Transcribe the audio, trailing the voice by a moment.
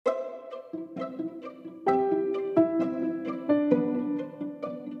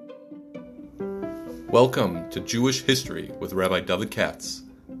Welcome to Jewish History with Rabbi David Katz,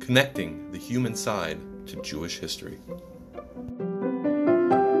 connecting the human side to Jewish history.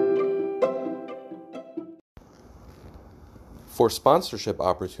 For sponsorship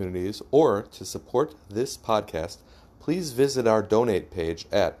opportunities or to support this podcast, please visit our donate page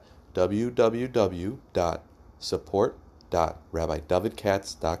at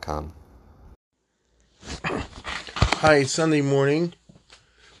www.support.rabbidavidkatz.com. Hi, it's Sunday morning.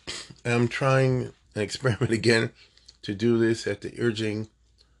 I'm trying an experiment again to do this at the urging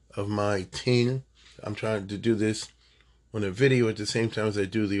of my teen. I'm trying to do this on a video at the same time as I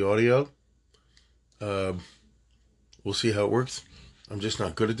do the audio. We'll see how it works. I'm just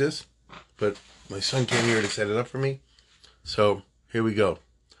not good at this, but my son came here to set it up for me. So here we go.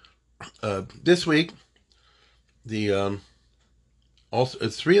 This week, three of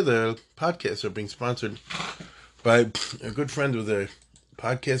the podcasts are being sponsored by a good friend of the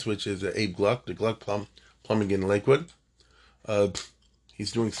podcast, which is Abe Gluck, the Gluck Plumbing in Lakewood.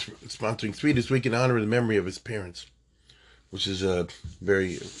 He's sponsoring three this week in honor of the memory of his parents, which is a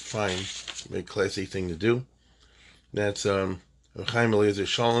very fine, very classy thing to do. That's Chaim Eliezer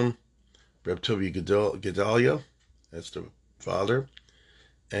Shalom, Reb Tobi Gedalia, that's the father,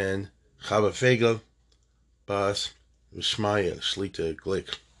 and Chava Fegel Bas Shmaya Shlita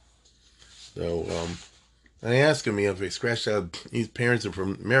Glick. So, I asked him if he scratched out, his parents are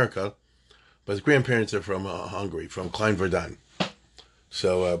from America, but his grandparents are from Hungary, from Kleinverdan.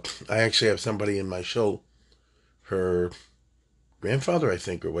 So I actually have somebody in my show, her grandfather, I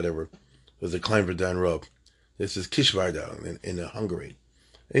think, or whatever, was a Kleinverdan Rav. This is Kisvárda in Hungary.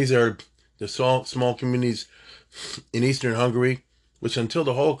 These are the small communities in eastern Hungary, which until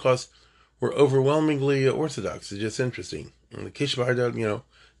the Holocaust were overwhelmingly Orthodox. It's just interesting. And the Kisvárda,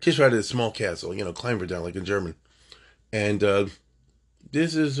 Kisvárda is a small castle, Kleinverdan, like in German. And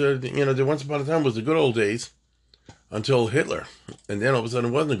this is, there once upon a time was the good old days until Hitler. And then all of a sudden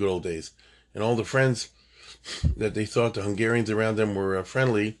it wasn't the good old days. And all the friends that they thought the Hungarians around them were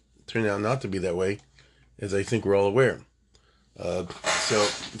friendly turned out not to be that way, as I think we're all aware. So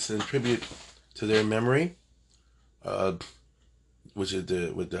it's in tribute to their memory, which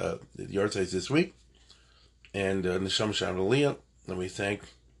is with the yard sites this week. And Neshama Shalom Aliyah, and we thank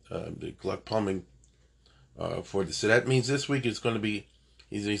the Gluck Plumbing for this. So that means this week he's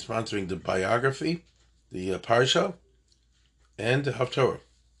sponsoring the biography, the Parsha, and the Haftorah.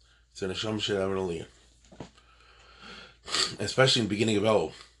 So Neshama Shalom Aliyah. Especially in the beginning of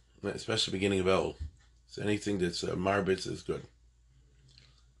Elul. So anything that's Marbitz is good.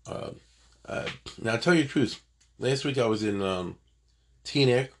 Now, I'll tell you the truth. Last week I was in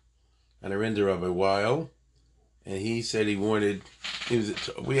Teaneck, and I ran there of a while, and he said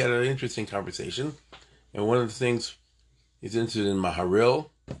we had an interesting conversation, and one of the things he's interested in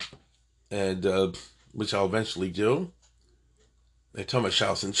Maharil, and which I'll eventually do. They talk about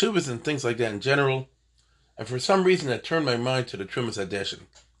Shalos and Shuvas and things like that in general, and for some reason that turned my mind to the Trumas Hadeshin,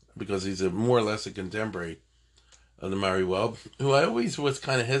 because he's more or less a contemporary of the Maharil, who I always was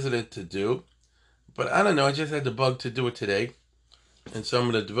kind of hesitant to do, but I don't know, I just had the bug to do it today, and so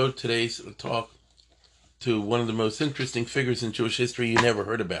I'm going to devote today's talk to one of the most interesting figures in Jewish history you never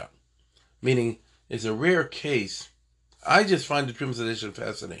heard about. Meaning, it's a rare case. I just find the Trumas Hadeshin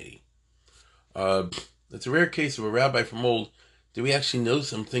fascinating. It's a rare case of a rabbi from old. Do we actually know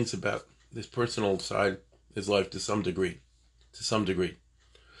some things about this personal side of his life to some degree?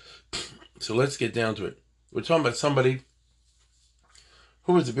 So let's get down to it. We're talking about somebody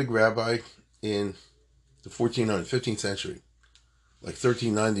who was a big rabbi in the 15th century. Like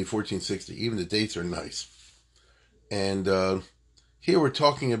 1390, 1460. Even the dates are nice. And here we're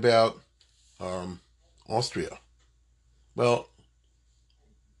talking about Austria. Well,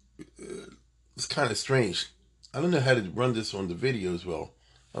 it's kind of strange. I don't know how to run this on the video as well.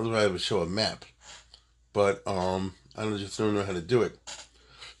 Otherwise I would show a map. But I don't know how to do it.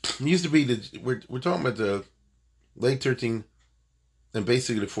 It used to be we're talking about the late 13th and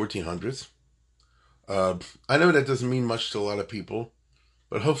basically the 1400s. I know that doesn't mean much to a lot of people,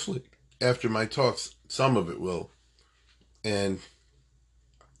 but hopefully after my talks, some of it will. And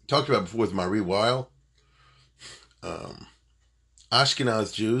talked about before with Marie Weil,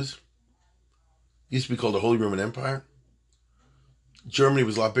 Ashkenaz Jews used to be called the Holy Roman Empire. Germany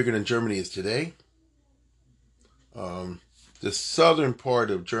was a lot bigger than Germany is today. The southern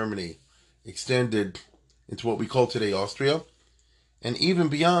part of Germany extended into what we call today Austria, and even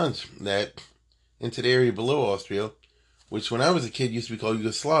beyond that, into the area below Austria, which when I was a kid used to be called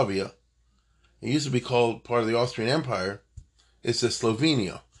Yugoslavia. It used to be called part of the Austrian Empire. It's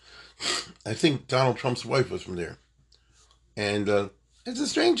Slovenia. I think Donald Trump's wife was from there. And it's a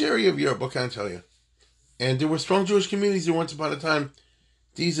strange area of Europe, what can I tell you? And there were strong Jewish communities there once upon a time.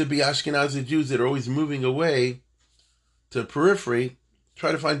 These would be Ashkenazi Jews that are always moving away to the periphery,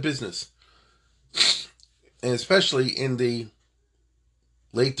 try to find business. And especially in the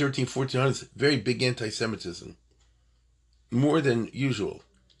late 1400s, very big anti-Semitism. More than usual.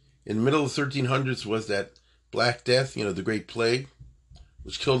 In the middle of the 1300s was that Black Death, the Great Plague,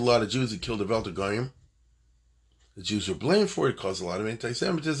 which killed a lot of Jews. It killed the Velta Goyim. The Jews were blamed for it. It caused a lot of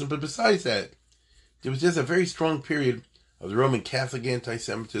anti-Semitism. But besides that, there was just a very strong period of the Roman Catholic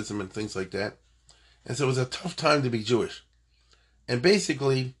anti-Semitism and things like that. And so it was a tough time to be Jewish. And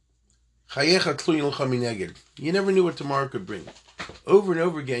basically, chayecha tluyin l'cha mineged. You never knew what tomorrow could bring. Over and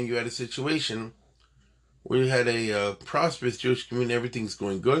over again, you had a situation where you had a prosperous Jewish community, everything's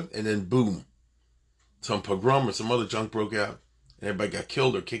going good, and then boom, some pogrom or some other junk broke out, and everybody got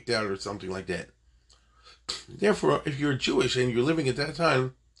killed or kicked out or something like that. Therefore, if you're Jewish and you're living at that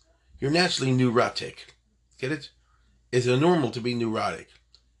time, you're naturally neurotic. Get it? It's normal to be neurotic.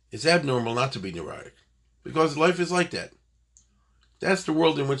 It's abnormal not to be neurotic. Because life is like that. That's the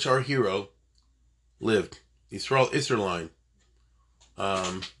world in which our hero lived. Yisrael Isserlein.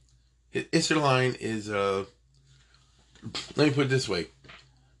 Isserlein is, let me put it this way.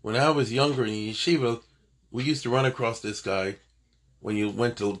 When I was younger in yeshiva, we used to run across this guy when you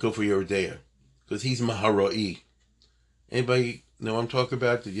went to go for your Yeridea. Because he's Maharoi. Anybody know what I'm talking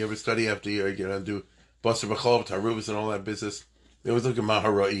about? Did you ever study after you get on do Basar B'chol, Taruvas and all that business? They always look at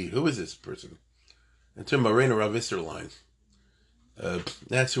Maharoi. Who is this person? And to Marina Rav Isserlein.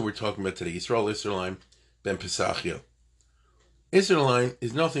 That's who we're talking about today. Yisrael Isserlein ben Pesachia. Isserlein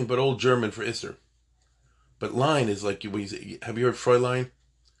is nothing but old German for Isser. But Lein is like, have you heard Fräulein?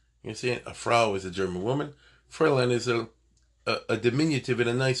 You see it? A Frau is a German woman. Fräulein is a diminutive in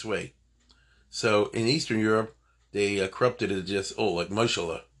a nice way. So in Eastern Europe, they corrupted it just, like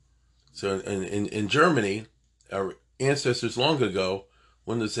Moshele. So in Germany, our ancestors long ago,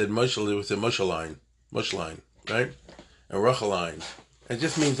 when they said Moshele, they would say Moshelein, right? And Rachelein. It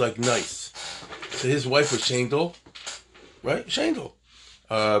just means like nice. So his wife was Shendel, right? Shendel.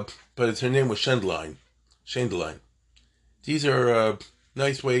 But her name was Schendlein. These are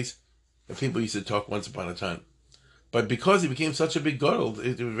nice ways that people used to talk once upon a time. But because he became such a big gadol,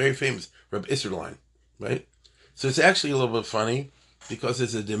 it was very famous, Reb Isserlein, right? So it's actually a little bit funny because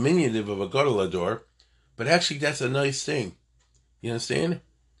it's a diminutive of a gadol ador, but actually that's a nice thing. You understand?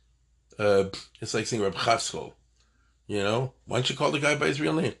 It's like saying Reb Chaskol. Why don't you call the guy by his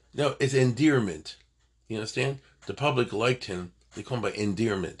real name? No, it's endearment. You understand? The public liked him. They call him by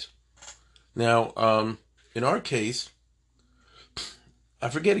endearment. Now, in our case, I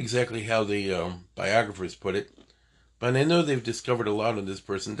forget exactly how the biographers put it, but I know they've discovered a lot on this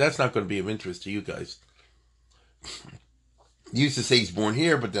person. That's not going to be of interest to you guys. You used to say he's born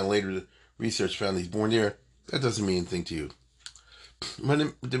here, but then later the research found he's born there. That doesn't mean anything to you.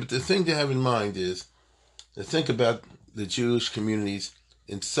 But the thing to have in mind is to think about the Jewish communities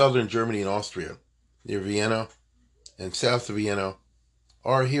in southern Germany and Austria, near Vienna and south of Vienna.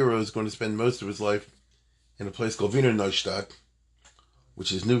 Our hero is going to spend most of his life in a place called Wiener Neustadt,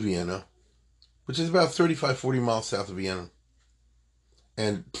 which is New Vienna, which is about 35-40 miles south of Vienna.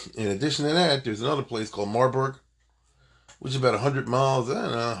 And in addition to that, there's another place called Marburg, which is about 100 miles,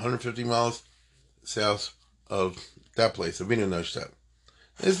 150 miles south of that place, of Wiener Neustadt.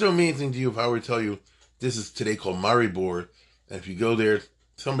 This don't mean anything to you if I were to tell you this is today called Maribor, and if you go there,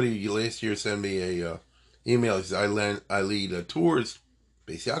 somebody last year sent me a email. He said, I lead tours,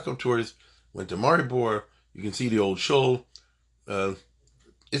 Beis Yaakov tours, went to Maribor, you can see the old shul.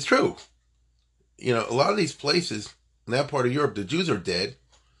 It's true. A lot of these places in that part of Europe, the Jews are dead,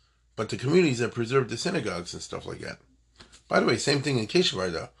 but the communities have preserved the synagogues and stuff like that. By the way, same thing in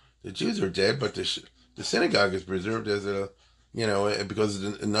Kishvarda. The Jews are dead, but the synagogue is preserved as because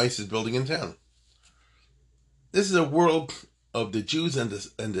it's the nicest building in town. This is a world of the Jews and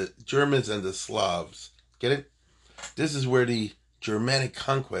the Germans and the Slavs. Get it? This is where the Germanic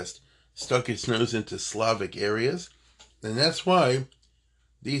conquest stuck its nose into Slavic areas, and that's why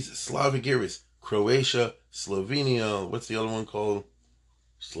these Slavic areas, Croatia, Slovenia, what's the other one called?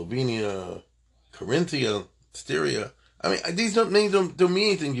 Slovenia, Carinthia, Styria. I mean, these names don't mean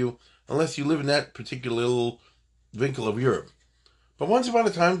anything to you unless you live in that particular little winkle of Europe. But once upon a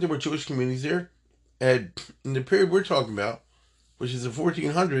time, there were Jewish communities there. And in the period we're talking about, which is the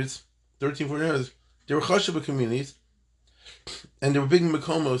 1400s, 1400s, there were Chashuva communities. And there were big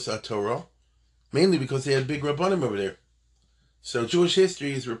Mekomos Torah, mainly because they had big Rabbanim over there. So Jewish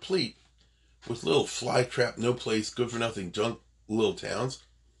history is replete with little fly-trap, no place, good-for-nothing junk little towns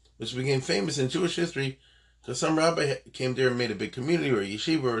which became famous in Jewish history because some rabbi came there and made a big community or a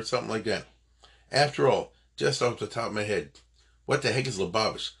yeshiva or something like that. After all, just off the top of my head, what the heck is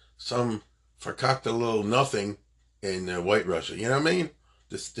Lubavitch? Some fakakta little nothing in White Russia. You know what I mean?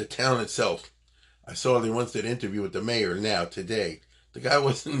 The town itself. I saw they once did an interview with the mayor today. The guy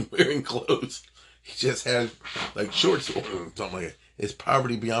wasn't wearing clothes. He just had like shorts or something like that. It's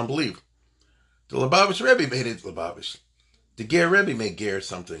poverty beyond belief. The Lubavitch Rebbe made it Lubavitch. The Ger Rebbe made Ger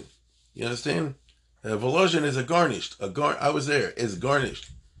something. You understand? Volozhin is a garnished. I was there. It's garnished.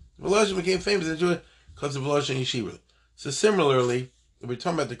 Volozhin became famous in Jewish because of Volozhin Yeshiva. So similarly, if we're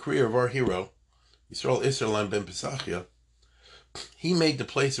talking about the career of our hero, Yisrael Isserlein ben Pesachia, he made the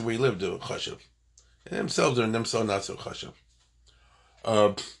place where he lived a chashuv. And themselves are not so chashuv.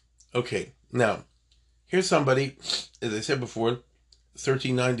 Okay, now, here's somebody, as I said before,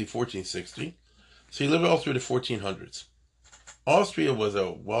 1390, 1460. So he lived all through the 1400s. Austria was a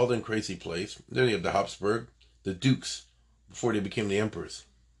wild and crazy place. Then you have the Habsburg, the dukes, before they became the emperors.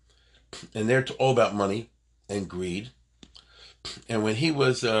 And they're all about money and greed. And when he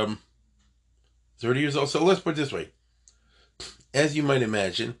was 30 years old, so let's put it this way. As you might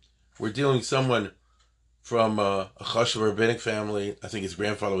imagine, we're dealing with someone from a chashuv rabbinic family. I think his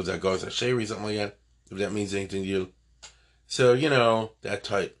grandfather was Agaz Hasheri, something like that, if that means anything to you. So, that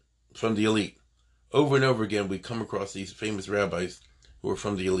type, from the elite. Over and over again, we come across these famous rabbis who are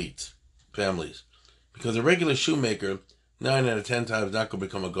from the elite families. Because a regular shoemaker, 9 out of 10 times, not going to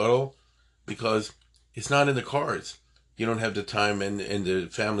become a gadol, because it's not in the cards. You don't have the time and the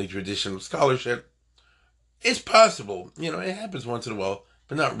family tradition of scholarship. It's possible. It happens once in a while,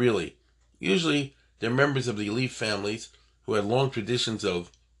 but not really. Usually, they're members of the elite families who had long traditions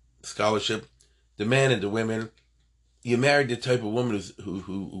of scholarship. The man and the women. You married the type of woman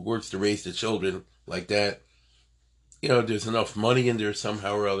who works to raise the children like that. There's enough money in there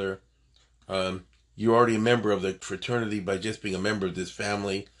somehow or other. You're already a member of the fraternity by just being a member of this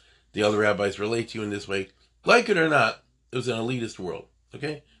family. The other rabbis relate to you in this way. Like it or not, it was an elitist world.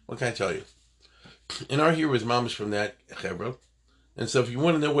 Okay? What can I tell you? And our hero is mamish from that chevra. And so if you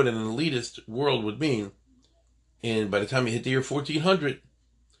want to know what an elitist world would mean, and by the time you hit the year 1400,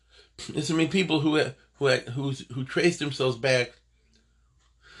 this would mean people who traced themselves back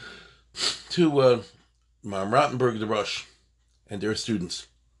to Maam Rottenberg the Rush and their students.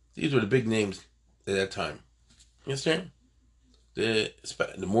 These were the big names at that time. You understand? The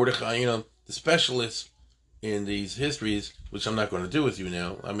Mordechai, the specialists in these histories, which I'm not going to do with you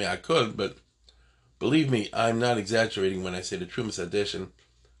now. I mean, I could, but believe me, I'm not exaggerating when I say the Trumas Addition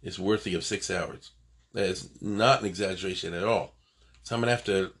is worthy of 6 hours. That is not an exaggeration at all. So I'm going to have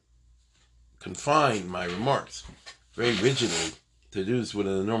to confine my remarks very rigidly to do this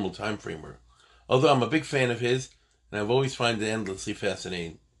within a normal time framework. Although I'm a big fan of his, and I've always found it endlessly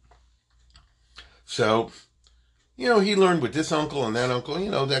fascinating. So, he learned with this uncle and that uncle,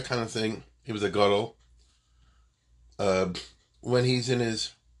 that kind of thing. He was a gadol. When he's in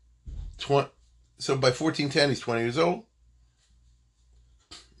his so by 1410, he's 20 years old.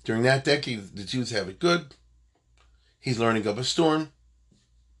 During that decade, the Jews have it good. He's learning of a storm.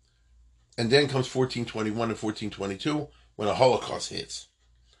 And then comes 1421 and 1422, when a Holocaust hits.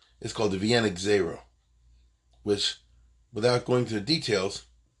 It's called the Vienna Gzera, which, without going to the details,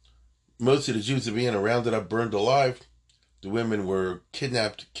 most of the Jews of Vienna rounded up, burned alive. The women were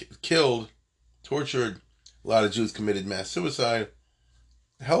kidnapped, killed, tortured. A lot of Jews committed mass suicide.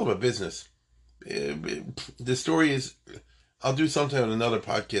 Hell of a business. The story is, I'll do sometime in another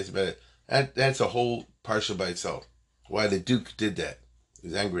podcast about it. That's a whole parsha by itself. Why the Duke did that. He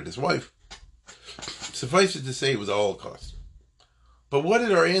was angry at his wife. Suffice it to say, it was a Holocaust. But what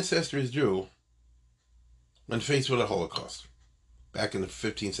did our ancestors do when faced with a Holocaust back in the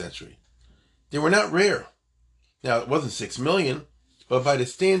 15th century? They were not rare. Now, it wasn't 6 million, but by the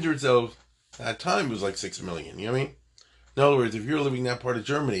standards of that time, it was like 6 million. You know what I mean? In other words, if you're living in that part of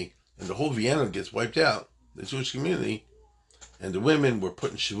Germany and the whole Vienna gets wiped out, the Jewish community, and the women were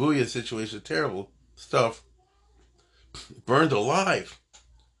put in Shibuya situation, terrible stuff, burned alive.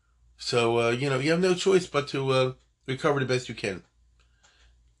 So, you have no choice but to recover the best you can.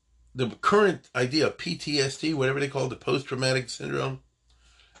 The current idea of PTSD, whatever they call it, the post-traumatic syndrome,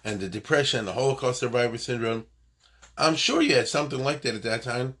 and the depression, the Holocaust survivor syndrome, I'm sure you had something like that at that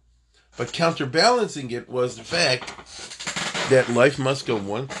time. But counterbalancing it was the fact that life must go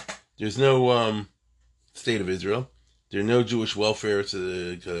on. There's no state of Israel. There are no Jewish welfare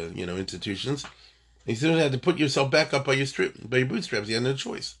institutions. You still had to put yourself back up by your bootstraps. You had no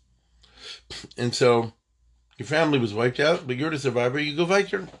choice. And so your family was wiped out, but you're the survivor. You go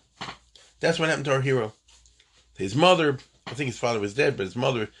weiter. That's what happened to our hero. His mother, I think his father was dead, but his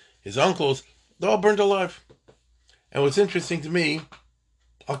mother his uncles, they're all burned alive. And what's interesting to me,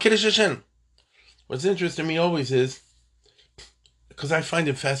 Al Kiddush Hashem. What's interesting to me always is, because I find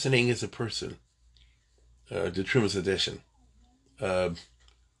him fascinating as a person, the Trumas edition.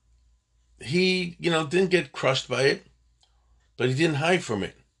 He, didn't get crushed by it, but he didn't hide from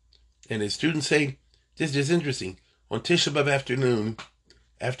it. And his students say, this is interesting. On Tisha B'Av afternoon,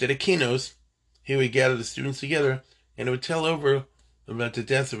 after the keynotes, he would gather the students together and he would tell over about the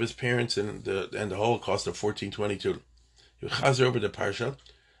deaths of his parents and the Holocaust of 1422. He would chazer over the parsha.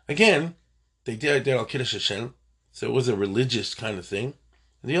 Again, they did Al Kiddush Hashem, so it was a religious kind of thing.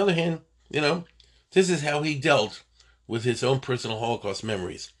 On the other hand, this is how he dealt with his own personal Holocaust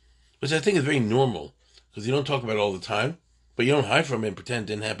memories, which I think is very normal, because you don't talk about it all the time, but you don't hide from it and pretend it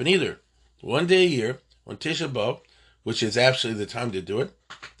didn't happen either. One day a year, on Tisha B'Av, which is actually the time to do it,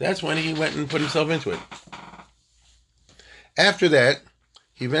 that's when he went and put himself into it. After that,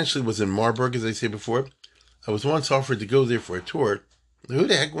 he eventually was in Marburg, as I said before. I was once offered to go there for a tour. Who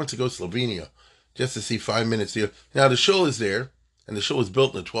the heck wants to go to Slovenia just to see 5 minutes there? Now, the shul is there, and the shul was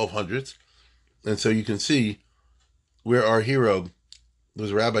built in the 1200s, and so you can see where our hero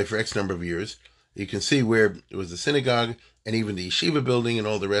was a rabbi for X number of years. You can see where it was the synagogue and even the yeshiva building and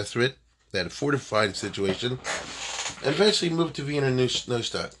all the rest of it. That fortified situation. And eventually moved to Vienna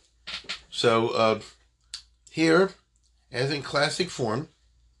Neustadt. So here, as in classic form,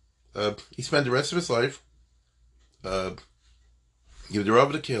 he spent the rest of his life give the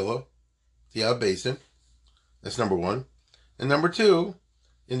Rav the Kehillah, the Ab Basin. That's number one. And number two,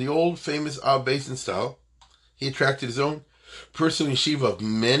 in the old famous Ab Basin style, he attracted his own personal yeshiva of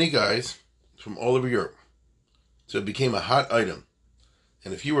many guys from all over Europe. So it became a hot item.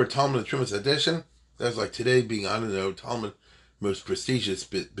 And if you were a Talmud of Trumas Hadeshin, that was like today being, Talmud most prestigious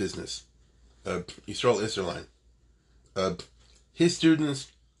business. Yisrael Isserlein. His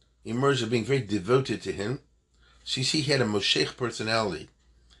students emerged as being very devoted to him. He had a Moshech personality.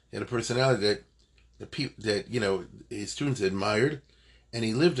 He had a personality that his students admired, and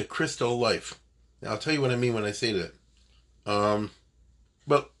he lived a crystal life. Now I'll tell you what I mean when I say that.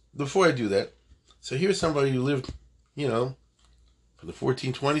 But before I do that, so here's somebody who lived, from the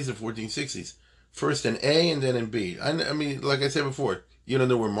 1420s to 1460s. First in A and then in B. I mean, like I said before, you don't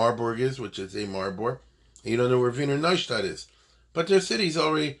know where Marburg is, which is a Marburg. And you don't know where Wiener Neustadt is. But their city's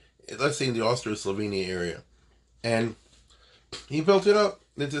already, let's say, in the Austro-Slovenia area. And he built it up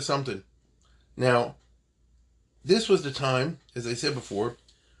into something. Now, this was the time, as I said before,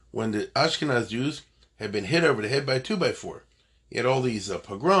 when the Ashkenaz Jews had been hit over the head by a 2x4. You had all these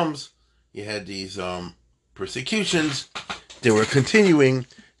pogroms. You had these persecutions. They were continuing.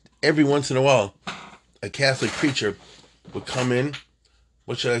 Every once in a while, a Catholic preacher would come in.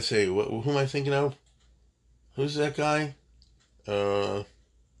 What should I say? Who am I thinking of? Who's that guy? Sharpton,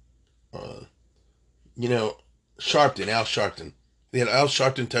 Al Sharpton. They had Al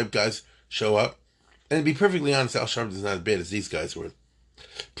Sharpton type guys show up. And to be perfectly honest, Al Sharpton's not as bad as these guys were.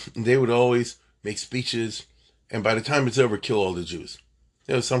 They would always make speeches, and by the time it's over, kill all the Jews.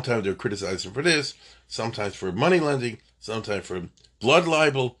 Sometimes they're criticizing for this, sometimes for money lending, sometimes for blood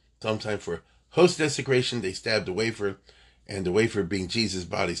libel, sometimes for host desecration. They stabbed the wafer, and the wafer, being Jesus'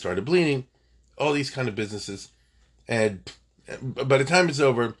 body, started bleeding. All these kind of businesses. And by the time it's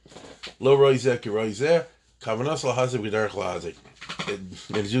over, lo roizeh ki roizeh, kavanos l'hazik v'derech l'hazik. And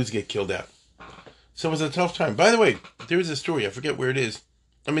the Jews get killed out. So it was a tough time. By the way, there is a story. I forget where it is.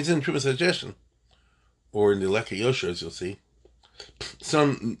 It's in Trumas Suggestion. Or in the Lekha Yosher, as you'll see.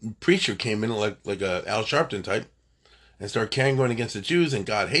 Some preacher came in like a Al Sharpton type and started carrying on against the Jews, and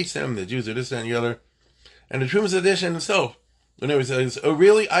God hates them, the Jews are this, that, and the other. And the Trumas Edition himself, whenever he says, oh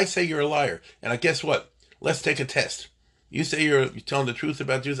really? I say you're a liar. And guess what? Let's take a test. You say you're telling the truth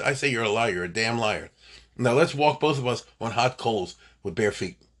about Jews. I say you're a liar. You're a damn liar. Now let's walk both of us on hot coals with bare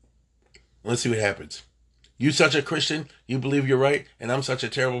feet. Let's see what happens. You such a Christian, you believe you're right, and I'm such a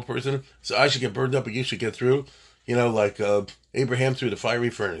terrible person, so I should get burned up and you should get through. Like Abraham through the fiery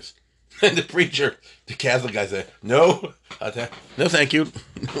furnace. And the preacher, the Catholic guy said, no, no thank you.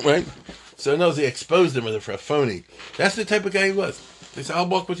 Right? So no, they exposed him as a phony. That's the type of guy he was. They said, I'll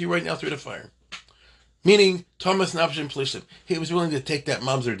walk with you right now through the fire. Meaning, Thomas Nabshin Plishtim. He was willing to take that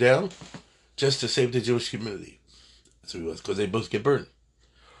mamzer down just to save the Jewish community. That's who he was, because they both get burned.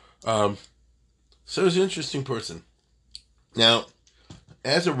 So he's an interesting person. Now,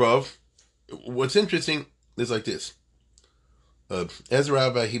 as a Rav, what's interesting is like this. As a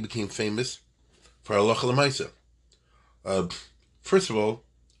rabbi, he became famous for halacha l'maisa. First of all,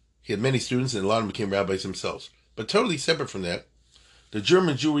 he had many students, and a lot of them became rabbis themselves. But totally separate from that, the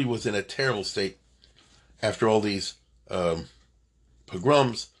German Jewry was in a terrible state after all these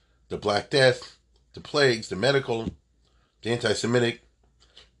pogroms, the Black Death, the plagues, the medical, the anti-Semitic.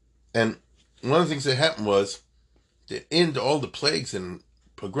 And one of the things that happened was that in all the plagues and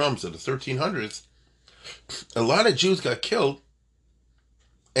pogroms of the 1300s, a lot of Jews got killed,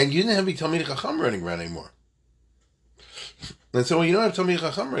 and you didn't have any Talmidei Chacham running around anymore. And so when you don't have Talmidei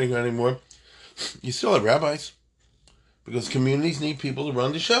Chacham running around anymore, you still have rabbis, because communities need people to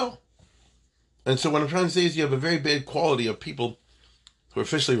run the show. And so what I'm trying to say is you have a very bad quality of people who are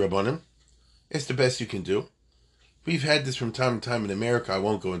officially Rabbanim. It's the best you can do. We've had this from time to time in America. I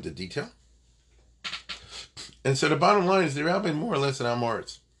won't go into detail. And so the bottom line is the rabbi more or less an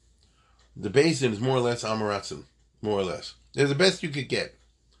Amoritz. The Beis Din is more or less Amoratzim, more or less. They're the best you could get.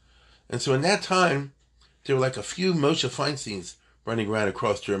 And so in that time, there were like a few Moshe Feinsteins running around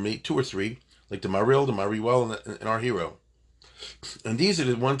across Germany, 2 or 3, like the Maril, the Mariwell, and our hero. And these are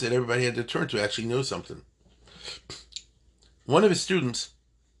the ones that everybody had to turn to actually know something. One of his students,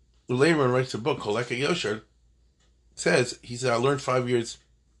 who later on writes a book called Eka Yosher, he said, I learned 5 years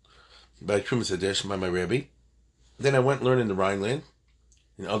by Trumas Hadesh by my Rebbe. Then I went and learned in the Rhineland,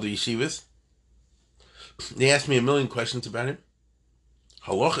 in other yeshivas. They asked me a million questions about him.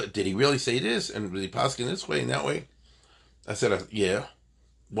 Halacha, did he really say this? And did he paskin this way and that way? I said, yeah.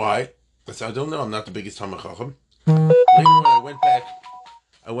 Why? I said, I don't know. I'm not the biggest Talmid Chacham. Later on,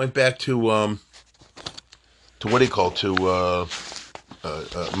 I went back to what do you call, to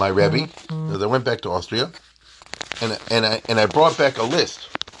my Rebbe. I went back to Austria, and I brought back a list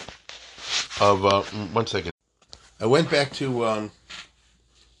of 1 second. I went back to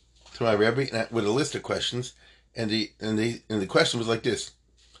my Rebbe with a list of questions, and the question was like this: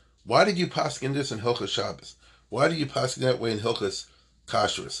 why did you paskin this in Hilchos Shabbos? Why did you paskin that way in Hilchos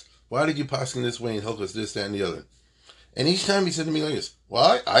Kashrus? Why did you paskin this way in Hilchos this, that, and the other? And each time he said to me like this: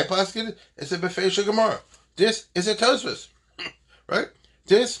 why? I paskin it? It's a Befesh Gemara. This is a Tosfos. Right?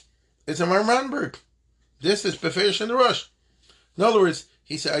 This is a Marmanberg. This is Befesh in the Rush. In other words,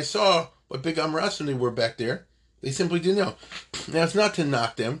 he said, I saw what big Amrasim they were back there. They simply didn't know. Now, it's not to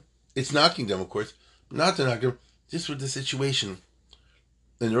knock them. It's knocking them, of course. Not to knock them. This was the situation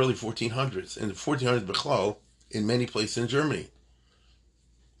in the early 1400s. In the 1400s, Bechlal, in many places in Germany.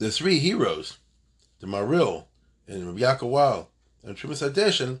 The 3 heroes, the Maril, and Rabbi Yaakov Weil, and Trumas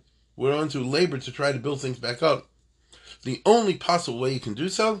Hadeshen, went on to labor to try to build things back up. The only possible way you can do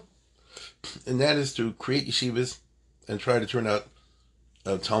so, and that is to create yeshivas and try to turn out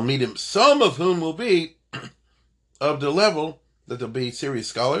Talmidim, some of whom will be of the level that they'll be serious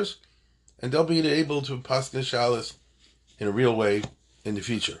scholars, and they'll be able to paskin shalas in a real way in the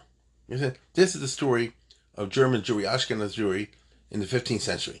future. This is the story of German Jewry, Ashkenaz Jewry, in the 15th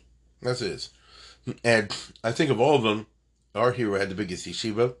century. That's it is. And I think of all of them, our hero had the biggest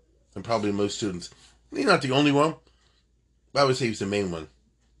yeshiva, and probably most students. He's not the only one, but I would say he was the main one.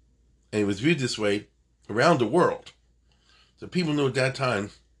 And he was viewed this way around the world. So people knew at that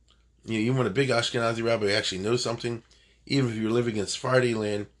time, you want a big Ashkenazi rabbi who actually knows something, even if you're living in Sephardi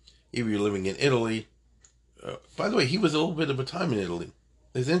land, even if you're living in Italy. By the way, he was a little bit of a time in Italy.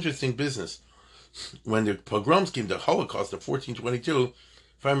 It's interesting business. When the pogroms came, the Holocaust of 1422,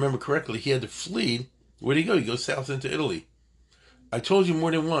 if I remember correctly, he had to flee. Where'd he go? He goes south into Italy. I told you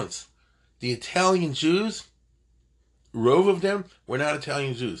more than once, the Italian Jews, rove of them, were not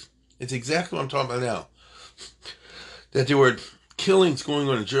Italian Jews. It's exactly what I'm talking about now. That there were killings going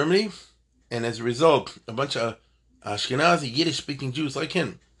on in Germany, and as a result, a bunch of Ashkenazi, Yiddish-speaking Jews like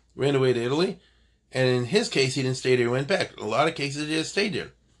him ran away to Italy, and in his case, he didn't stay there, he went back. In a lot of cases, he just stayed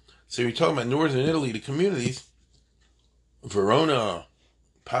there. So you're talking about northern Italy, the communities, Verona,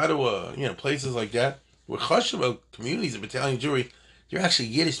 Padua, places like that, were chashuv communities of Italian Jewry. They're actually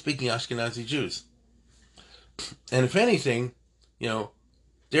Yiddish-speaking Ashkenazi Jews. And if anything,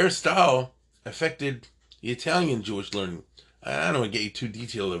 their style affected the Italian Jewish learning. I don't want to get you too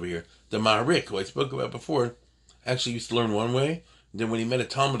detailed over here. The Maharik, who I spoke about before, actually used to learn one way. Then when he met a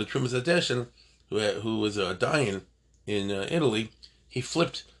Talmud of Trumas Hadeshen, who was dying in Italy, he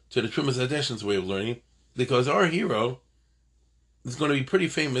flipped to the Trumas Hadeshen's way of learning, because our hero is going to be pretty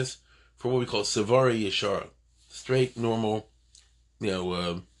famous for what we call Savari Yeshara, straight, normal,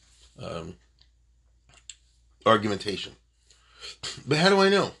 argumentation. But how do I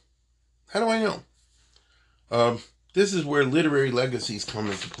know? This is where literary legacies come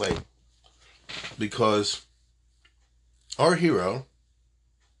into play, because our hero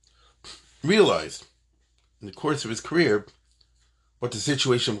realized in the course of his career what the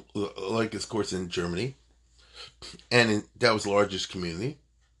situation like, of course, in Germany, and that was the largest community.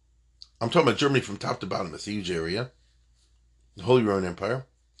 I'm talking about Germany from top to bottom. It's a huge area, the Holy Roman Empire.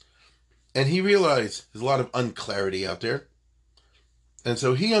 And he realized there's a lot of unclarity out there. And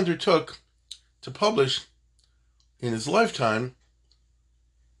so he undertook to publish in his lifetime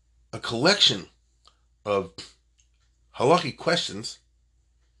a collection of halachic questions,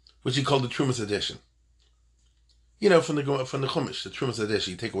 which he called the Trumas edition. From the Chumash, the Trumas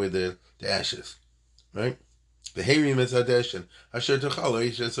edition, you take away the ashes, right? The Heirim Mizadesh and Asher Techalo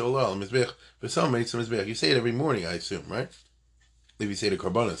Ishes Olal Mizbech V'Sam Meitzim Mizbech. You say it every morning, I assume, right? If you say the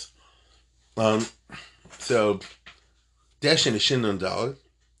Karbonos. So Deshin is Shin Nun Daled.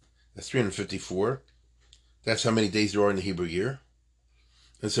 That's 354. That's how many days there are in the Hebrew year.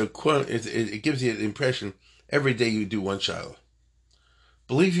 And so it gives you the impression every day you do one shiloh.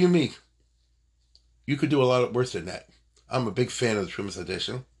 Believe you me, you could do a lot worse than that. I'm a big fan of the Trumas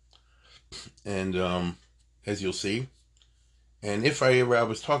edition. And as you'll see. And if I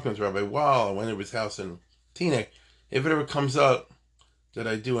was talking to Rabbi Wall, I went to his house in Teaneck, if it ever comes up that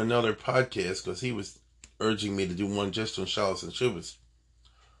I do another podcast, because he was urging me to do one just on Shalos and Shuvas,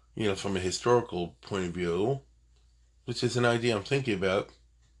 from a historical point of view, which is an idea I'm thinking about.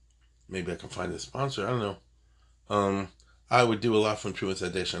 Maybe I can find a sponsor, I don't know. I would do a lot from Trumas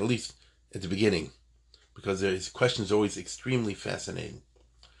edition, at least at the beginning, because his questions are always extremely fascinating.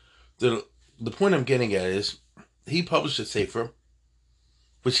 The point I'm getting at is, he published a sefer,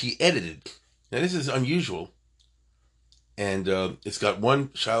 which he edited. Now this is unusual, and it's got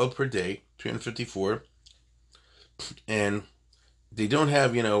one shiloh per day, 354, and they don't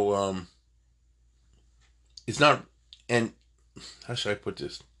have, it's not, and how should I put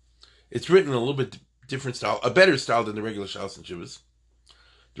this? It's written in a little bit different style, a better style than the regular Shalos and Shuvas.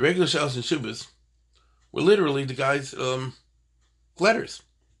 The regular Shalos and Shuvas were literally the guy's letters.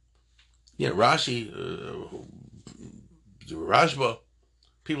 Rashi, Rashba,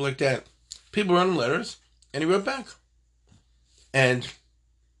 people like that. People wrote him letters, and he wrote back. And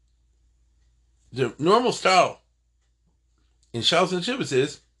the normal style in Shalos and Shuvas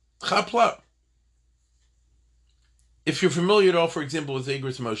is chapla. If you're familiar at all, for example, with the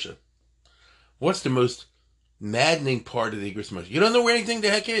Igros Moshe, what's the most maddening part of the Igros Moshe? You don't know where anything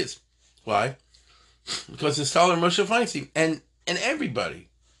the heck is. Why? Because the scholar Moshe Feinstein and everybody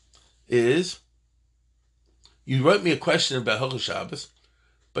is, you wrote me a question about Hilchos Shabbos,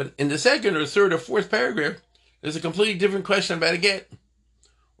 but in the second or third or fourth paragraph, there's a completely different question about a get,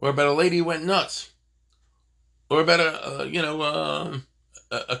 or about a lady who went nuts, or about a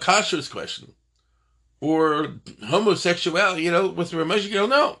kashrus question, or homosexuality, with the Ramesh, you don't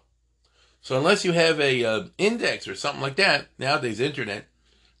know. So unless you have a index or something like that, nowadays internet,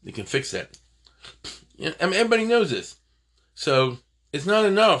 you can fix that. Everybody knows this. So it's not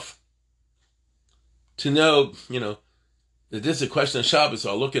enough to know, that this is a question of Shabbos, so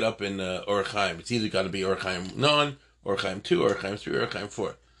I'll look it up in Orach Chaim. It's either got to be Orach Chaim Non, Orach Chaim 2, Orach Chaim 3, Orach Chaim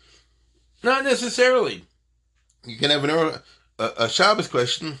 4. Not necessarily. You can have a Shabbos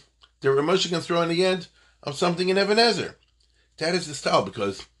question that Ramosha can throw in the end of something in Even Ezer. That is the style,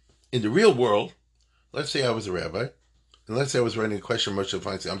 because in the real world, let's say I was a rabbi, and let's say I was writing a question of Moshe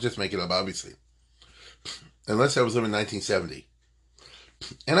Feinstein. I'm just making it up, obviously. And let's say I was living in 1970.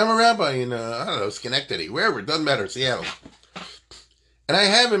 And I'm a rabbi in, Schenectady, wherever, it doesn't matter, Seattle. And I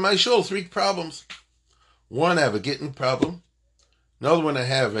have in my shul 3 problems. One, I have a Gittin problem. Another one, I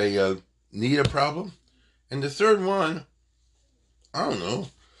have a Nida problem. And the third one, I don't know,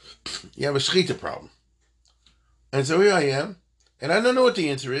 you have a Shechita problem. And so here I am, and I don't know what the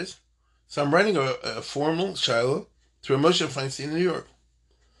answer is. So I'm writing a formal shiloh to a Moshe Feinstein in New York.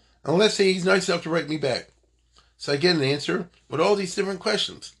 And let's say he's nice enough to write me back. So I get an answer with all these different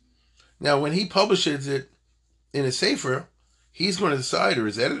questions. Now, when he publishes it in a sefer, he's going to decide, or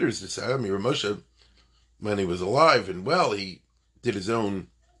his editors decide. Ramosha, when he was alive and well, he did his own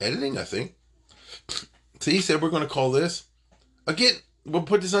editing, I think. So he said, we're going to call this a Gittin. We'll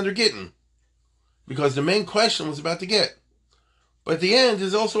put this under Gittin, because the main question was about the get. But at the end,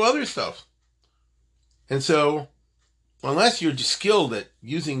 there's also other stuff. And so, unless you're just skilled at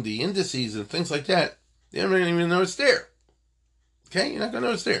using the indices and things like that, you don't even know it's there. Okay? You're not going to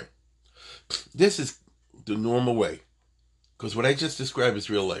know it's there. This is the normal way. Because what I just described is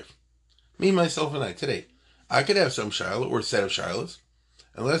real life. Me, myself, and I, today. I could have some shiloh or a set of shilohs.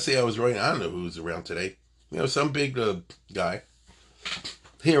 And let's say I was writing, I don't know who's around today. Some big guy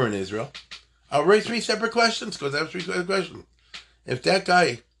here in Israel. I'll write 3 separate questions, because I have 3 separate questions. If that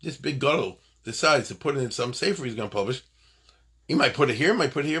guy, this big guddle, decides to put it in some sefer he's going to publish, he might put it here,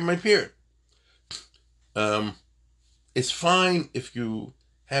 might put it here, might here. It's fine if you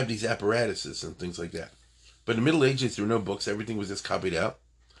have these apparatuses and things like that. But in the Middle Ages, there were no books. Everything was just copied out.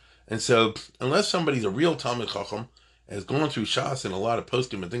 And so, unless somebody's a real Talmid Chacham, has gone through Shas and a lot of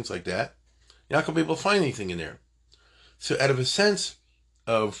poskim and things like that, you're not going to be able to find anything in there. So out of a sense,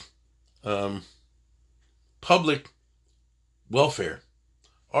 of public welfare.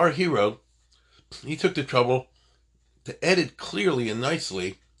 Our hero, he took the trouble to edit clearly and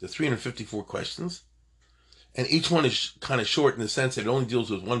nicely the 354 questions, and each one is kind of short in the sense that it only deals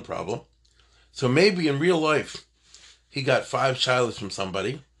with one problem. So maybe in real life, he got 5 shilas from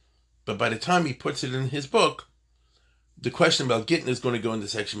somebody, but by the time he puts it in his book, the question about Gittin is going to go into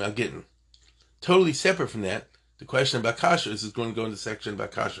section about Gittin. Totally separate from that, the question about kashrus is going to go into section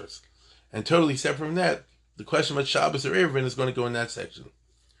about kashrus. And totally separate from that, the question about Shabbos or Eruvin is going to go in that section.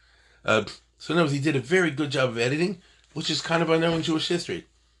 So in other words, he did a very good job of editing, which is kind of unknown in Jewish history.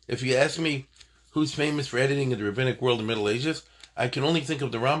 If you ask me who's famous for editing in the rabbinic world in the Middle Ages, I can only think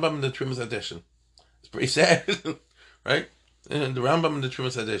of the Rambam and the Trumas Hadeshin. It's pretty sad, right? And the Rambam and the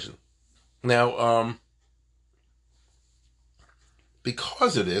Trumas Hadeshin. Now,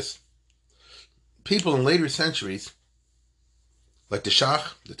 because of this, people in later centuries, like the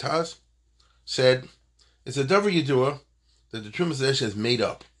Shach, the Taz, said it's a davar yedua that the Trumas Hadeshin is made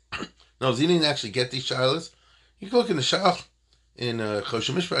up. No, he didn't actually get these shilas. You can look in the Shach, in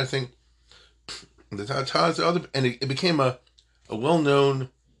Choshen Mishpat, I think, the Taz, and it became a well-known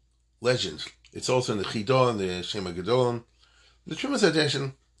legend. It's also in the Chidah and the Shema Gedolim. The Trumas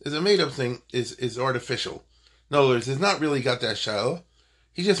Hadeshin is a made-up thing, is artificial. In other words, it's not really got that shilah.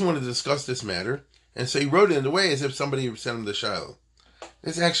 He just wanted to discuss this matter, and so he wrote it in a way as if somebody sent him the shilah.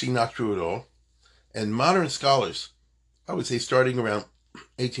 It's actually not true at all. And modern scholars, I would say starting around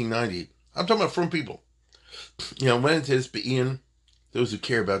 1890, I'm talking about from people, went into this be'in. Those who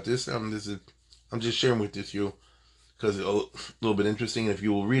care about this, I'm just sharing with you because it's a little bit interesting. And if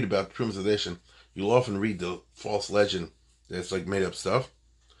you will read about Trumas Hadeshin, you'll often read the false legend that's like made up stuff.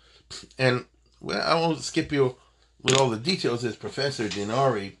 And I won't skip you with all the details. As Professor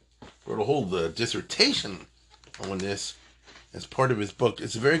Dinari wrote a whole dissertation on this as part of his book.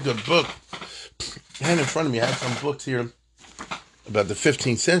 It's a very good book. And in front of me, I have some books here about the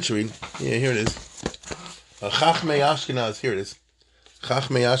 15th century. Yeah, here it is. Chachmei Ashkenaz. Here it is.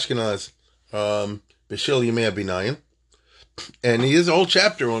 Chachmei Ashkenaz, B'Shil Yemei HaBinayim. And he has a whole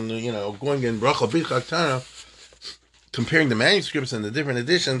chapter on, going in Bracha B'Chak Tana, comparing the manuscripts and the different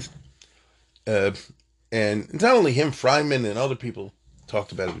editions. And not only him, Freiman and other people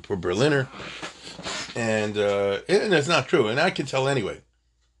talked about it before, Berliner. And it's not true. And I can tell anyway.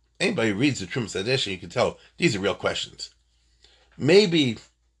 Anybody who reads the Trumas Hadeshin, you can tell these are real questions. Maybe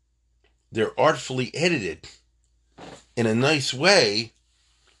they're artfully edited in a nice way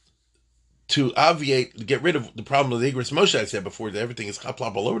to get rid of the problem of the Igros Moshe I said before, that everything is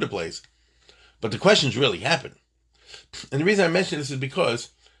chaplop all over the place. But the questions really happen. And the reason I mention this is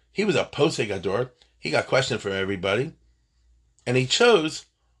because he was a posek ador. He got questions from everybody. And he chose,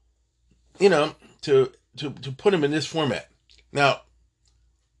 to put him in this format. Now,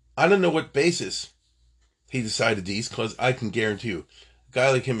 I don't know what basis he decided these, because I can guarantee you, a guy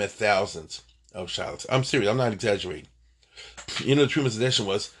like him had thousands of shilas. I'm serious, I'm not exaggerating. The Trumas Hadeshin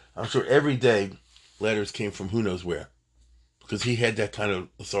was, I'm sure every day letters came from who knows where, because he had that kind of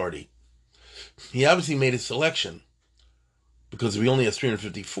authority. He obviously made a selection, because we only have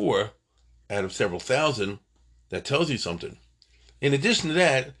 354 out of several thousand. That tells you something. In addition to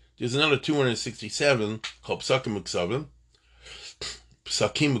that, there's another 267 called Psakim Uksavim.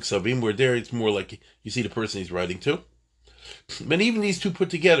 Psakim Uksavim, where there it's more like you see the person he's writing to. But even these two put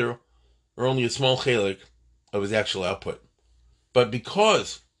together are only a small chelik of his actual output. But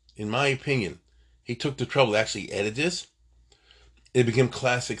because, in my opinion, he took the trouble to actually edit this, it became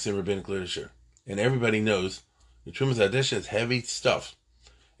classics in rabbinic literature. And everybody knows the Trumas Hadeshin is heavy stuff.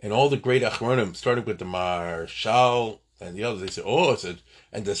 And all the great Achronim, starting with the Marshal and the others, they say,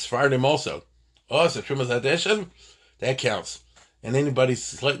 and the Sfardim also. It's a Trumas Hadeshin? That counts. And anybody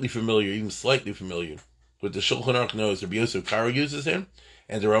slightly familiar, even slightly familiar, with the Shulchan Aruch knows Rabbi Yosef Karo uses him,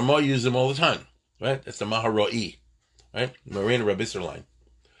 and the Ramah uses him all the time. Right? That's the Maharoi. Right? Marina Rabbi Isser line.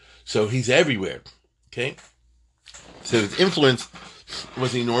 So he's everywhere. Okay? So his influence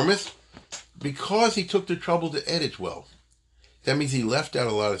was enormous because he took the trouble to edit well. That means he left out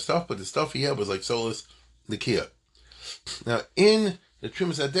a lot of stuff, but the stuff he had was like Solas Nikia. Now, in the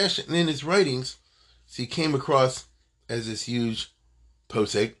Trumas Hadeshin, and in his writings, he came across as this huge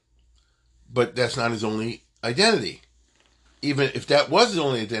posek, but that's not his only identity. Even if that was his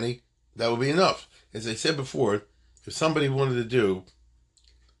only identity, that would be enough. As I said before, if somebody wanted to do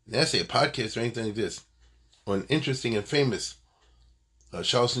an essay, a podcast, or anything like this, on interesting and famous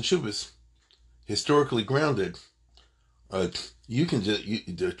Shalos and Shuvas, historically grounded, you can just,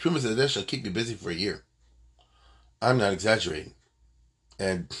 the Trumas Hadeshin will keep you busy for a year. I'm not exaggerating.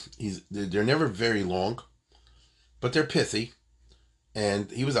 And they're never very long, but they're pithy.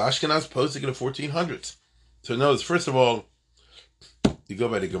 And he was Ashkenaz posting in the 1400s. So notice, first of all, you go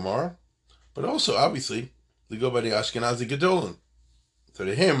by the Gemara, but also, obviously, you go by the Ashkenazi Gedolim. So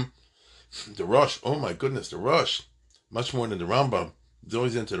to him, the Rosh, oh my goodness, the Rosh, much more than the Rambam. He's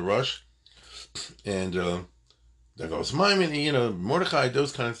always into the Rosh. And there goes Maimon, Mordechai,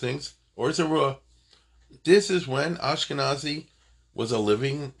 those kind of things. Or Zerua. This is when Ashkenazi was a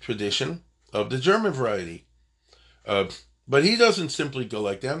living tradition of the German variety. But he doesn't simply go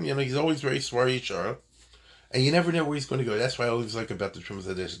like them. He's always very Svar Yishara. And you never know where he's going to go. That's why I always like about the Trumas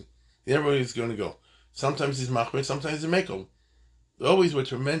edition. You never know where he's going to go. Sometimes he's Machmer, sometimes he's Mekel. Always with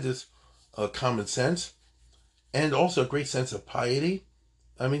tremendous common sense. And also a great sense of piety.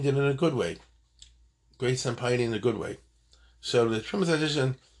 I mean, in a good way. Great sense of piety in a good way. So the Trumas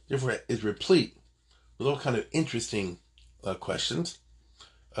edition, therefore, is replete with all kind of interesting questions.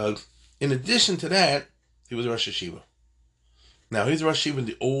 In addition to that, he was a Rosh Hashiva. Now, he's a Rosh Hashiva in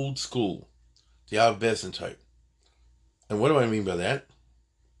the old school, the Av Bezdin type. And what do I mean by that?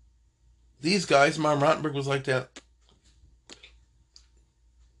 These guys, Maram Rottenberg was like that.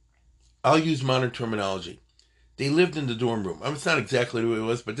 I'll use modern terminology. They lived in the dorm room. It's not exactly what it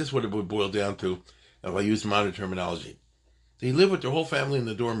was, but this is what it would boil down to if I use modern terminology. They lived with their whole family in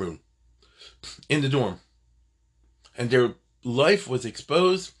the dorm room, in the dorm. And their life was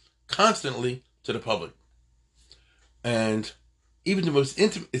exposed constantly to the public. And even the most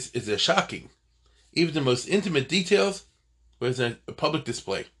intimate, it's shocking, even the most intimate details was a public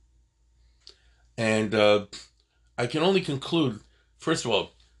display. And I can only conclude, first of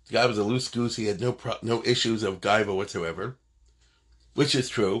all, the guy was a loose goose. He had no issues of gaiva whatsoever, which is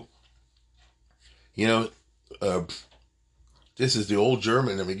true. This is the old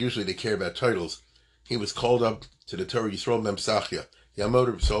German. I mean, usually they care about titles. He was called up to the Torah Yisrael Memsachia.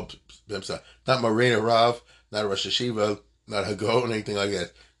 Yamod Yisrael Memsachia. Not Morena Rav, not a Rosh Hashiva, not a Gaon, anything like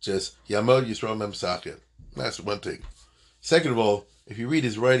that. Just Yamod Yisrael Memsachia. That's one thing. Second of all, if you read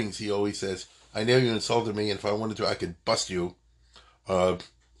his writings, he always says, I know you insulted me, and if I wanted to, I could bust you. But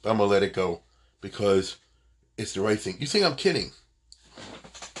I'm going to let it go because it's the right thing. You think I'm kidding?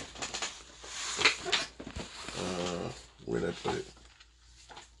 Where did I put it?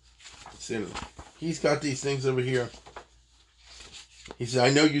 It's in. He's got these things over here. He said, I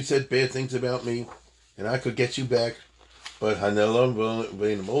know you said bad things about me, and I could get you back, but Hanelon,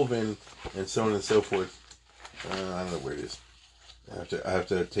 Volvin, and so on and so forth. I don't know where it is. I have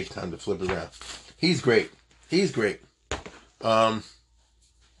to take time to flip it around. He's great.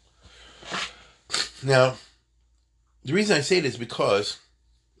 Now, the reason I say this is because,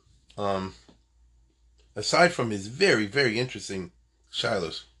 aside from his very, very interesting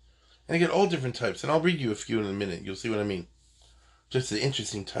shilos, and I get all different types, and I'll read you a few in a minute. You'll see what I mean. Just the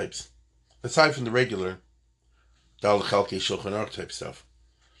interesting types. Aside from the regular Dal Chalke Shulchan Aruch type stuff.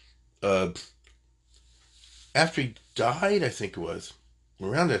 After he died, I think it was,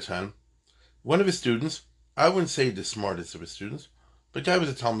 around that time, one of his students, I wouldn't say the smartest of his students, but the guy was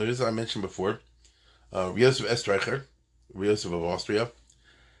a Talmud, as I mentioned before, Yosef Estreicher, Yosef of Austria,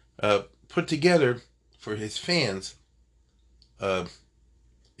 put together for his fans a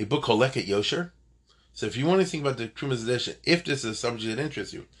book called Leket Yosher. So if you want to think about the Trumas edition, if this is a subject that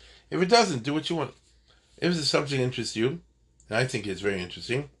interests you, if it doesn't, do what you want. If it's a subject that interests you, and I think it's very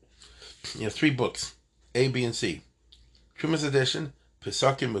interesting, 3 books, A, B, and C. Trumas edition,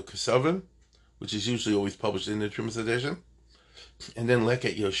 Pesakim Ukesavim, which is usually always published in the Trumas edition, and then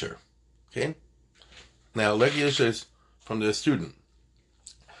Leket Yosher. Okay? Now, Leket Yosher is from the student.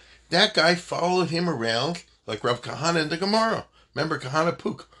 That guy followed him around like Rav Kahana in the Gemara. Remember Kahana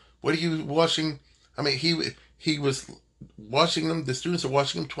Puk? What are you washing? I mean, he was watching them. The students are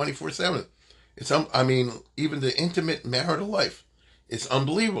watching him 24/7. It's even the intimate marital life, it's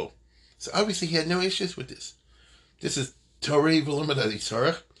unbelievable. So obviously he had no issues with this. This is Torah V'Limudat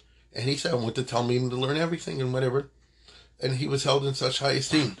Yisarach, and he said, I want to tell me to learn everything and whatever. And he was held in such high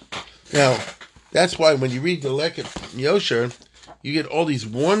esteem. Now, that's why when you read the Leket Yosher, you get all these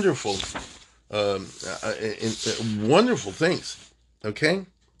wonderful, wonderful things. Okay?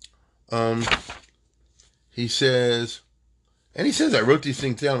 He says, I wrote these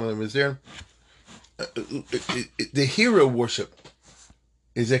things down when I was there. The hero worship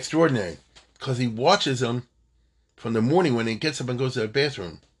is extraordinary because he watches them from the morning when he gets up and goes to the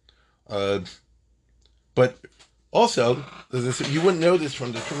bathroom. But also, you wouldn't know this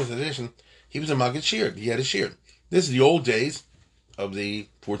from the Trumas edition, he was a Maggid Shir. He had a Shir. This is the old days of the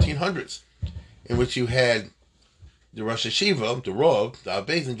 1400s, in which you had the Rosh Hashiva, the Rav, the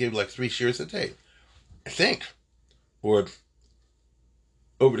Abbezin gave like 3 shirs a day, I think. Or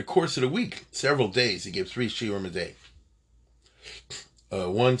over the course of the week, several days, he gave 3 shirim a day.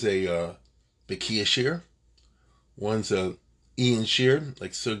 One's a Bekia shear, one's a Ian shear,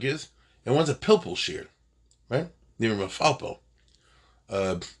 like Sugis, and one's a Pilpul shear, right? Near Mafalpo.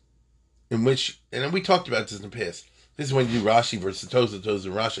 In which, and we talked about this in the past. This is when you do Rashi versus Tosa, Tosa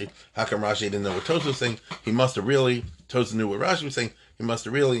and Rashi. How come Rashi didn't know what Tosa was saying? He must have really. Tosa knew what Rashi was saying. He must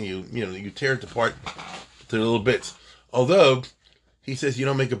have really. You tear it apart to little bits. Although he says you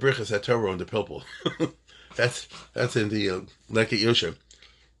don't make a brichas at Torah on the Pilpul. that's in the Leket Yosher.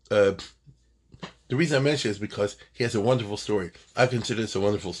 The reason I mention it is because he has a wonderful story. I consider this a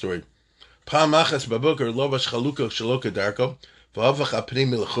wonderful story. Pam machas baboker lovash chaluka shaloka darko v'avach apnim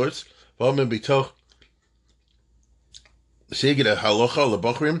milchutz v'omen bitoch sheged halocha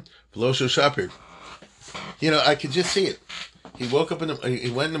lebochrim v'losho shapir. I could just see it. He woke up he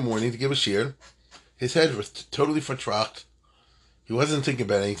went in the morning to give a shir. His head was totally vertracht. He wasn't thinking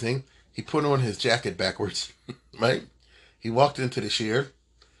about anything. He put on his jacket backwards, right? He walked into the shir.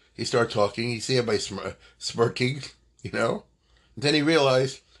 He started talking. He see everybody smirking, And then he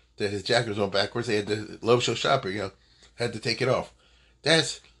realized that his jacket was on backwards. They had to Losho shopper, had to take it off.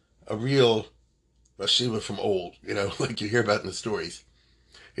 That's a real Rashiva from old, like you hear about in the stories.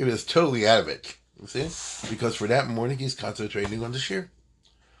 He was totally out of it, you see? Because for that morning, he's concentrating on the shir.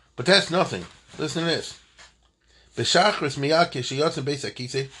 But that's nothing. Listen to this.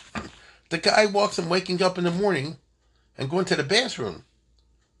 The guy walks him waking up in the morning and going to the bathroom.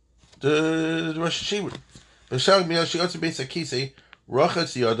 The Rosh Hashiva.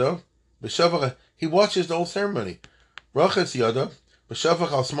 He watches the whole ceremony. Rachatz Yada,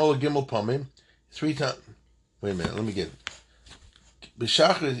 B'shavach al smaller gimel pamim, 3 times. Wait a minute, let me get it.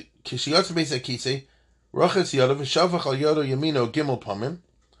 B'shach kishiyatz beis akise, Rachatz Yada, B'shavach al Yado Yamino gimel pamim,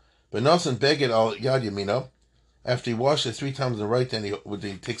 B'nasan beged al Yad Yamino. After he washes 3 times on the right, then he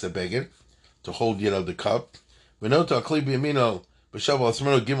takes a beged to hold, the cup. V'nota al kli b'yamino, B'shavach al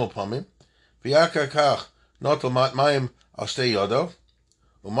smaller gimel pamim, V'yakar kach notal mat mayim al shtei yado,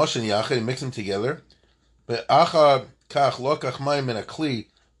 U'moshen yachid, and mix them together. V'achar kach lokach mayim in a kli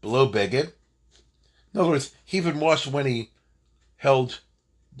below beged. In other words, he even washed when he held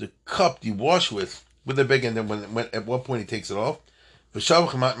the cup you wash with the beged, and then when at what point he takes it off.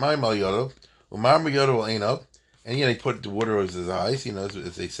 V'shavach mat mayim al yado, U'mar yado al einav, and he put the water over his eyes,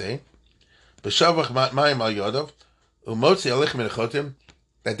 as they say. V'shavach mat mayim al yado, U'motzi alich min achotim.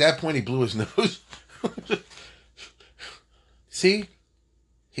 At that point, he blew his nose. See,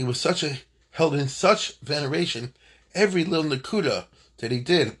 he was held in such veneration. Every little nakuda that he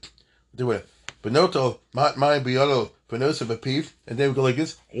did, they were benoto mat mayim biyodo benosa b'piv, and they would go like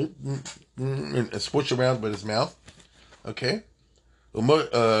this and swoosh around with his mouth. Okay,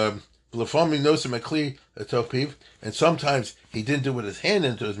 and sometimes he didn't do it with his hand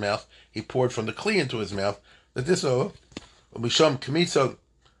into his mouth. He poured from the kli into his mouth. That this over. Misham kamitza.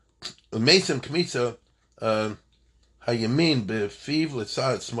 Mason Kmitza Hayamin Befiv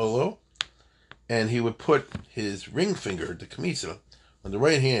Litzad Smolo, and he would put his ring finger, the Kmitza, on the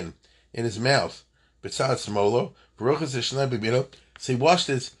right hand in his mouth, Betzad Smolo, so he washed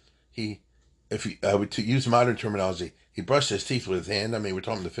his, to use modern terminology, he brushed his teeth with his hand. We're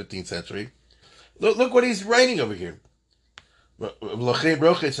talking the 15th century. Look what he's writing over here.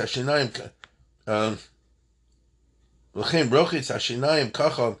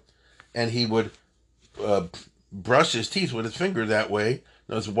 And he would brush his teeth with his finger that way.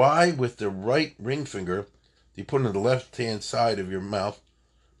 Notice why with the right ring finger, you put it on the left-hand side of your mouth.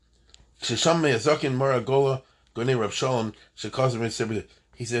 He says a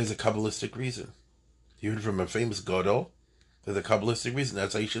Kabbalistic reason. You heard from a famous Gadol. There's a Kabbalistic reason.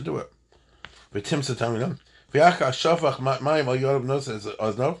 That's how you should do it.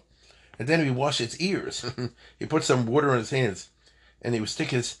 And then he washed his ears. He put some water on his hands, and he would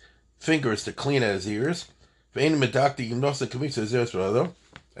stick his fingers to clean out his ears. And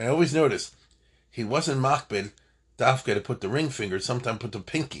I always noticed he wasn't makbid dafka to put the ring finger. Sometimes put the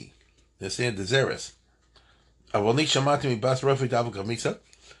pinky. They say the zeres.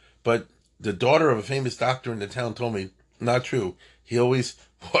 But the daughter of a famous doctor in the town told me not true. He always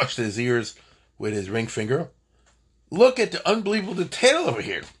washed his ears with his ring finger. Look at the unbelievable detail over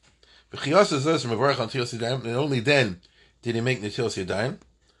here. And only then did he make Netilas Yadayim.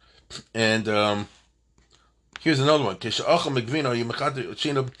 And here's another one. He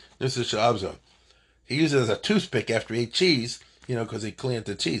uses it as a toothpick after he ate cheese, because he cleaned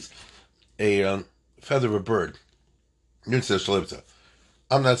the cheese. A feather of a bird.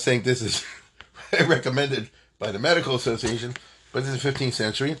 I'm not saying this is recommended by the medical association, but this is 15th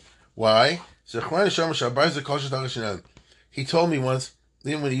century. Why? He told me once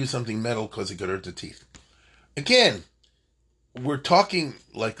they didn't want to use something metal because it could hurt the teeth. Again, we're talking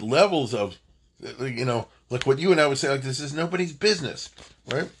like levels of, like what you and I would say, like this is nobody's business,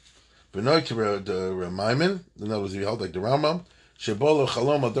 right? But no, to the Maimon, in other words, you held like the Rambam, Shebolo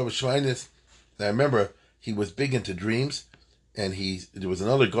Chalom Adov Shvainis. I remember he was big into dreams, and there was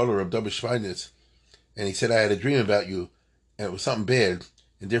another Gadol of Adov Shvainis, and he said, I had a dream about you, and it was something bad,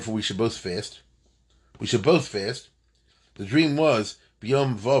 and therefore we should both fast. We should both fast. The dream was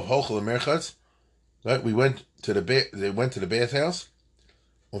B'yom Vav Hochel Merchatz. Right, they went to the bathhouse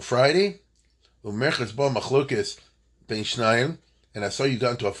on Friday. Merchatz Ba Machlokes Ben Shnayim, and I saw you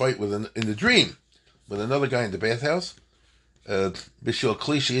got into a fight in the dream with another guy in the bathhouse. Bishul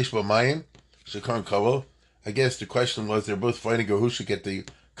Kli Sheish B'Mayim Shekar Kavol. I guess the question was they're both fighting over who should get the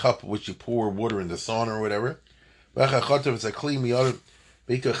cup which you pour water in the sauna or whatever.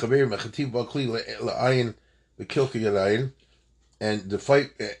 And the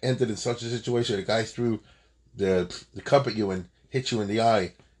fight ended in such a situation. The guy threw the cup at you and hit you in the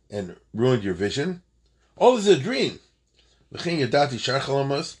eye and ruined your vision. All is a dream. And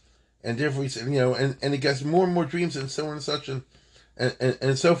therefore he said, and he gets more and more dreams and so on and such and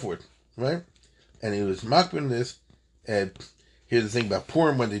so forth, right? And he was mocking this. And here's the thing about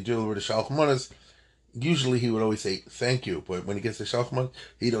Purim, when they do with the Shalchmanas, usually he would always say thank you, but when he gets the Shalchman,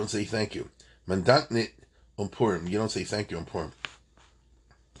 he don't say thank you. Mandanknit on Purim, you don't say thank you on Purim.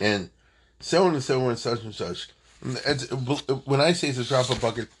 And so on and so on and such and such. When I say it's a drop in a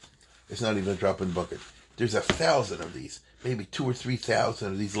bucket, it's not even a drop in a bucket. There's 1,000 of these, maybe 2,000 or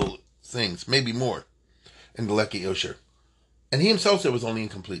 3,000 of these little things, maybe more, in the Leki Yosher. And he himself said it was only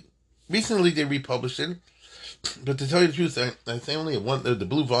incomplete. Recently they republished it, but to tell you the truth, I think only the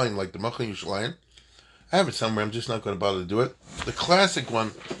blue volume, like the Machon Yerushalayim. I have it somewhere, I'm just not going to bother to do it. The classic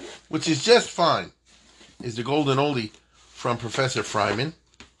one, which is just fine, is the Golden Oldie from Professor Fryman.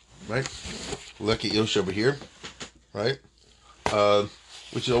 Right, Leki Yosher over here, right?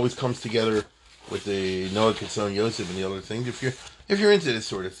 Which always comes together with the Noah Kitzon Yosef and the other things. If you're into this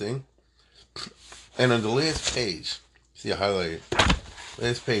sort of thing, and on the last page, see I highlighted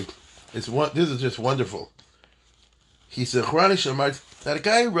last page. This is just wonderful. He said, now the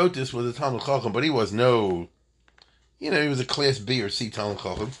guy who wrote this was a Talmud Chacham, but he was he was a class B or C Talmud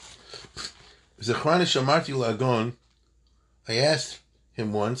Chacham. Zechrani Shamarti Lagon. I asked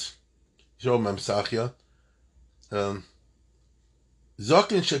him once, Joel Mamsachia, Zokin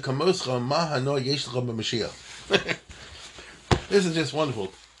Shekamoscha Mahano Yeshcha B'Mashiach. This is just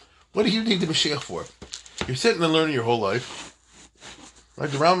wonderful. What do you need the Mashiach for? You're sitting and learning your whole life.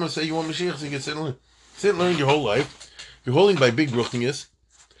 Like the Rambam say, you want Mashiach, so you can sit and learn your whole life. You're holding by big ruchnius.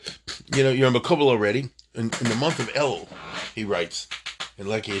 You're in Makubal already. In the month of El, he writes, in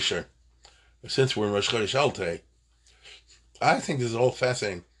Leki Yosher. Since we're in Rosh Chodesh El today, I think this is all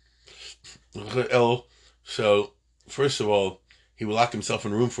fascinating. El, so, first of all, he will lock himself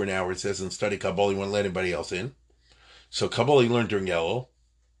in a room for an hour, it says, and study Kabbalah. He won't let anybody else in. So Kabbalah he learned during El.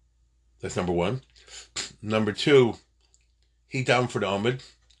 That's number one. Number two, he down for the Amid,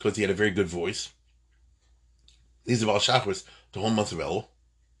 because he had a very good voice. These are all Shachris, the whole month of El.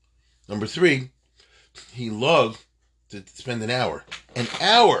 Number three, he loved to spend an hour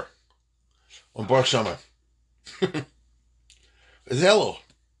on Baruch Shamar. Zelo.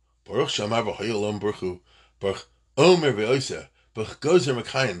 Baruch Shamar v'hoyolom Baruch Baruch Omer v'oisa Baruch Gozer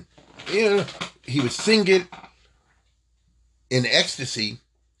Mekayim. He would sing it in ecstasy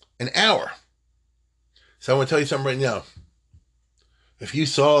an hour. So I want to tell you something right now. If you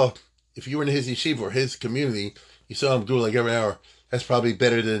were in his yeshiva or his community, you saw him do it like every hour, that's probably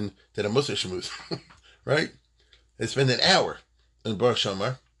better than a Mussar Shmuz. Right? They spend an hour in Baruch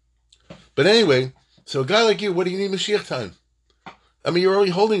Shamar. But anyway, so a guy like you, what do you need Mashiach time? I mean, you're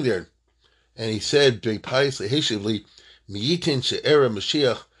already holding there. And he said, very piously, Heshivli, Miyitin she'era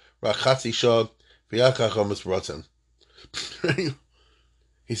Mashiach, Rachatzi Shah, V'yakach Amos Bratzan.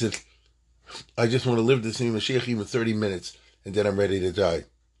 He said, I just want to live this new Mashiach even 30 minutes, and then I'm ready to die.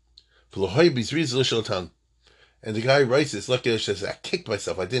 And the guy writes this, Leki Yosher says, I kicked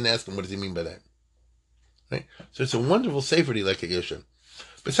myself. I didn't ask him, what does he mean by that? Right? So it's a wonderful sefer, Leki Yosher.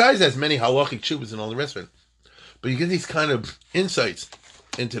 Besides, there's many halachic tshuvas and all the rest of it. But you get these kind of insights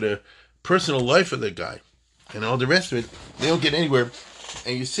into the personal life of the guy and all the rest of it. They don't get anywhere.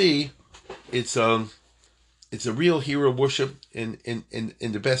 And you see, it's a real hero worship in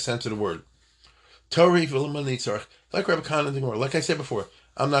the best sense of the word. Torah v'l'manitzarch, like Rabbi Khan and the Gemara. Like I said before,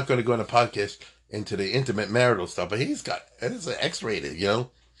 I'm not going to go on a podcast into the intimate marital stuff, but it's X-rated,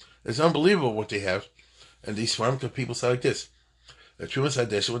 It's unbelievable what they have. And these Svarmka people say like this. The Trumas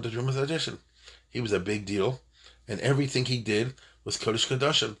Hadeshin with the Trumas Hadeshin. He was a big deal. And everything he did was Kodesh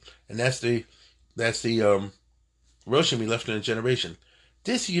Kodashim. And that's the Roshim he left in a generation.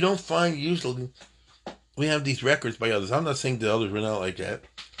 This you don't find usually. We have these records by others. I'm not saying the others were not like that.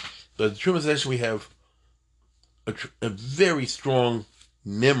 But the Trumas Hadeshin, we have a very strong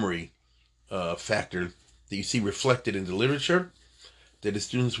memory factor that you see reflected in the literature, that the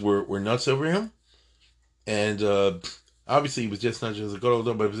students were nuts over him. And obviously, he was just not just a good old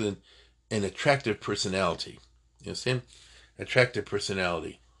dog, but it was an attractive personality. You understand? Attractive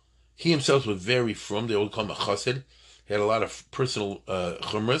personality. He himself was very frum. They would call him a chassid. He had a lot of personal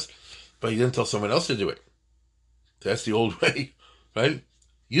chumras, but he didn't tell someone else to do it. That's the old way, right?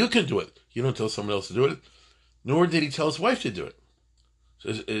 You can do it. You don't tell someone else to do it. Nor did he tell his wife to do it.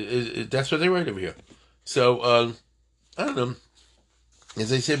 So that's what they write over here. So, I don't know.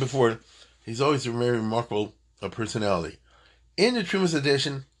 As I said before, he's always a very remarkable personality. In the Trumas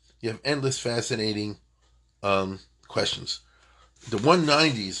Hadeshin, you have endless fascinating questions. The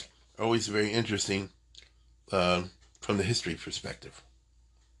 190s are always very interesting from the history perspective.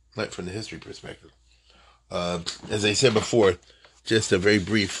 Right, from the history perspective. As I said before, just a very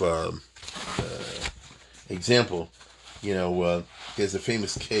brief example. There's a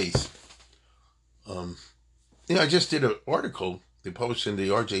famous case. I just did an article they published in the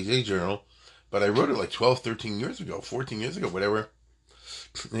RJJ Journal, but I wrote it like 12, 13 years ago, 14 years ago, whatever.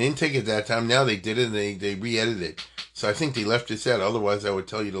 They didn't take it at that time. Now they did it, and they re-edited it. So I think they left this out. Otherwise, I would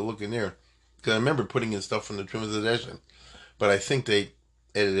tell you to look in there. Because I remember putting in stuff from the Trumas Hadeshin. But I think they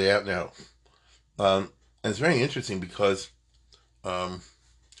edited it out now. And it's very interesting because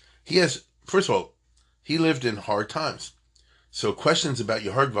he has, first of all, he lived in hard times. So questions about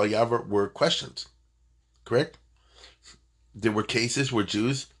Yeharg Valyavar were questions. Correct? There were cases where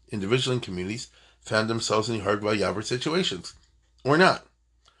Jews, individually and communities, found themselves in Yeharg Valyavar situations. Or not.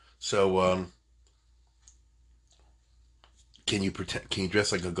 So, can you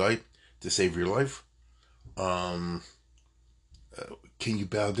dress like a guy to save your life? Can you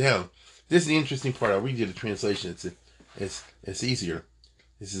bow down? This is the interesting part. I'll read you the translation. It's easier.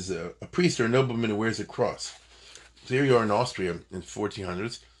 This is a priest or a nobleman who wears a cross. So here you are in Austria in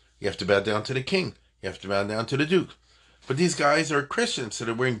 1400s. You have to bow down to the king. You have to bow down to the duke. But these guys are Christians, so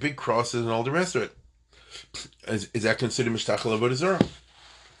they're wearing big crosses and all the rest of it. Is that considered mishtachel avodah zarah?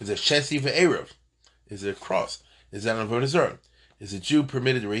 Is it shesi ve'erev? Is it a cross? Is that an avodah zarah? Is a Jew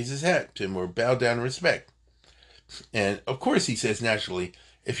permitted to raise his hat to him or bow down in respect? And of course, he says naturally,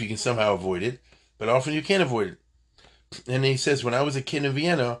 if you can somehow avoid it, but often you can't avoid it. And he says, when I was a kid in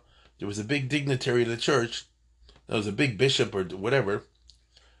Vienna, there was a big dignitary of the church, there was a big bishop or whatever,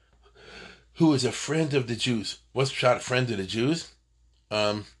 who was a friend of the Jews. What's shot a friend of the Jews?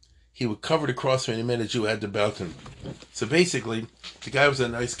 He would cover the cross when he met a Jew, had to bow to him. So basically, the guy was a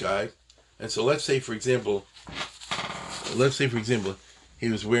nice guy. And so let's say, for example, he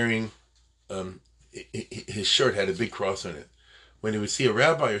was wearing, his shirt had a big cross on it. When he would see a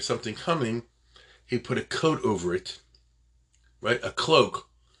rabbi or something coming, he'd put a coat over it, right? A cloak.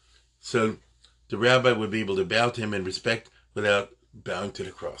 So the rabbi would be able to bow to him in respect without bowing to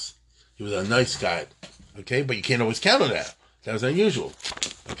the cross. He was a nice guy, okay? But you can't always count on that. That was unusual,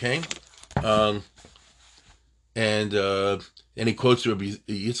 okay? And he quotes Rabbi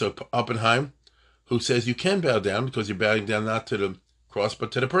Yitzhak Oppenheim, who says you can bow down because you're bowing down not to the cross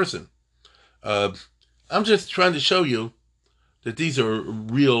but to the person. I'm just trying to show you that these are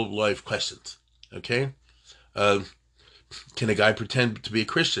real life questions, okay? Can a guy pretend to be a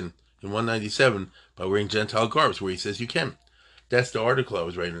Christian in 197 by wearing Gentile garbs, where he says you can? That's the article I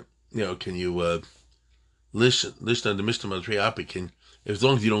was writing. Can you listen to the Mishnah Matriapi? Can, as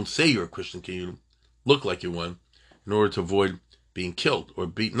long as you don't say you're a Christian, can you look like you're one in order to avoid being killed or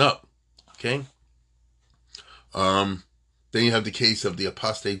beaten up? Okay. Then you have the case of the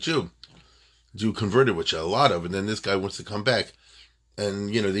apostate Jew converted, which a lot of, and then this guy wants to come back. And,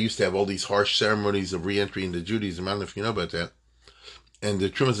 they used to have all these harsh ceremonies of re-entry into Judaism. I don't know if you know about that. And the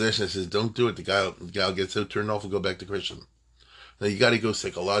Trumas Hadeshin says, don't do it. The guy will get so turned off and go back to Christian. Now, you got to go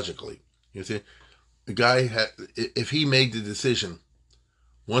psychologically. You see, the guy, if he made the decision,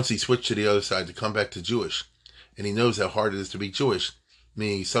 once he switched to the other side, to come back to Jewish, and he knows how hard it is to be Jewish,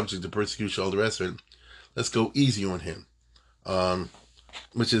 meaning he's subject to persecution, all the rest of it, let's go easy on him.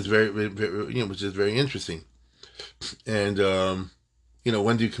 Which is which is very interesting. And,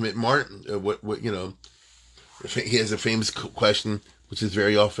 when do you commit martyrdom? He has a famous question, which is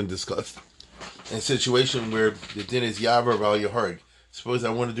very often discussed. In a situation where the din is Yavar Val Yeharg. Suppose I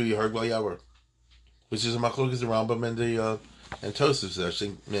want to do Yeharg Val Yavar, which is a machlokas the Rambam and Tosafos, I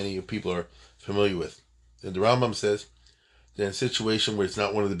think many people are familiar with. And the Rambam says that in a situation where it's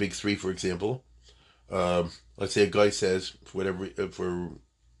not one of the big three, for example, let's say a guy says, for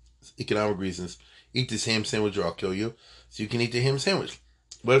economic reasons, eat this ham sandwich or I'll kill you. So you can eat the ham sandwich.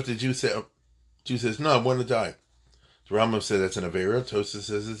 What if the Jew says, no, I want to die? The Rambam says that's an Avera. Tosfos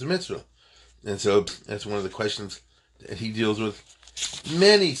says it's a mitzvah. And so that's one of the questions that he deals with.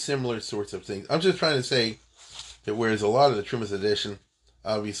 Many similar sorts of things. I'm just trying to say that whereas a lot of the Trumas edition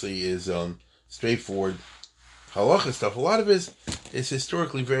obviously is straightforward halacha stuff, a lot of it is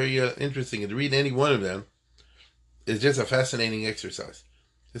historically very interesting. And to read any one of them is just a fascinating exercise.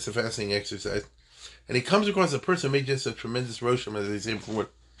 It's a fascinating exercise. And he comes across a person who made just a tremendous rosham, as I say before,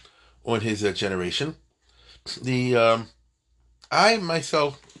 on his generation. I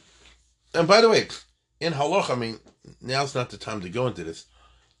myself, and by the way, in halacha, I mean, now's not the time to go into this.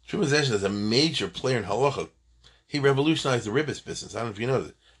 Trumas Eshel is a major player in halacha. He revolutionized the ribbis business. I don't know if you know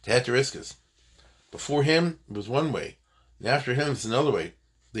that. The heteriskas. Before him, it was one way. And after him, it's another way.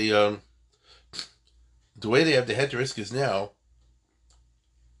 The way they have the heteriskas now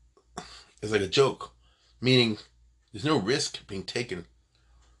is like a joke. Meaning, there's no risk being taken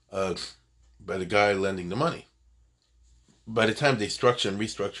by the guy lending the money. By the time they structure and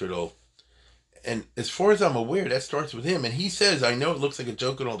restructure it all. And as far as I'm aware, that starts with him. And he says, I know it looks like a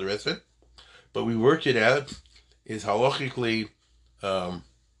joke and all the rest of it, but we worked it out. It's halachically,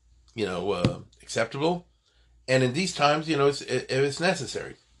 acceptable. And in these times, it's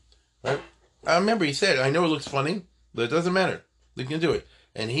necessary. Right? I remember he said, I know it looks funny, but it doesn't matter. We can do it.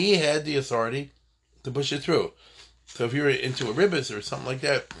 And he had the authority to push it through. So if you're into a ribbis or something like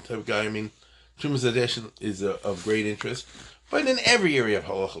that type of guy, I mean, Trumas Eshel is of great interest. But in every area of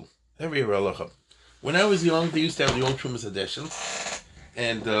halacha. When I was young, they used to have the old Trumas Eshel.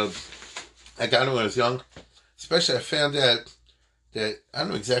 And I got it when I was young. Especially I found out that, I don't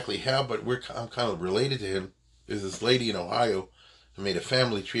know exactly how, but I'm kind of related to him. There's this lady in Ohio who made a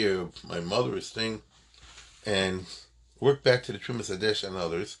family tree of my mother's thing. And worked back to the Trumas Eshel and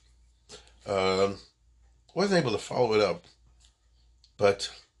others. Wasn't able to follow it up. But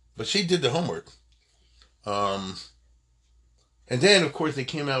she did the homework. And then, of course, they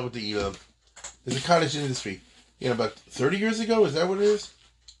came out with there's a cottage industry. About 30 years ago, is that what it is?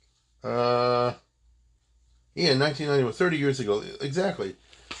 1991, 30 years ago, exactly.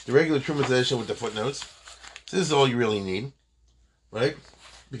 The regular Trumas Eshel with the footnotes. So this is all you really need, right?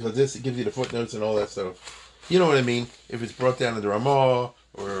 Because this gives you the footnotes and all that stuff. You know what I mean? If it's brought down to the Ramah,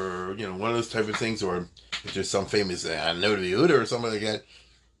 or, one of those type of things, or if there's some famous, Noda Yehuda or something like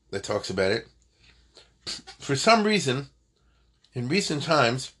that talks about it. For some reason, in recent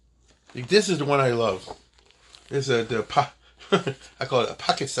times, this is the one I love. It's I call it a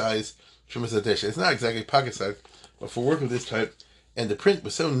pocket-size Trumas Eshel. It's not exactly pocket-size, but for work of this type, and the print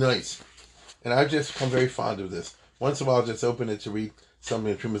was so nice. And I've just become very fond of this. Once in a while, I'll just open it to read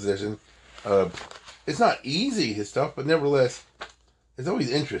something in Trumas Eshel. It's not easy, his stuff, but nevertheless, it's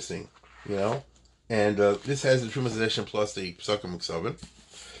always interesting, And this has the Trumas Eshel plus the Psukim Uksavim.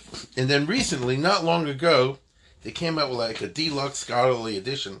 And then recently, not long ago, they came out with like a deluxe scholarly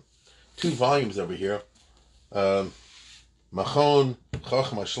edition, 2 volumes over here. Machon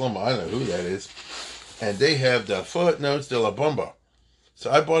Chochma Shlomo, I don't know who that is. And they have the footnotes de la Bomba. So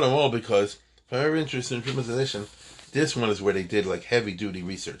I bought them all because if I'm ever interested in Trumas Eshel, this one is where they did like heavy duty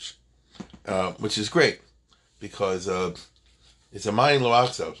research, which is great because it's a Mayin Lo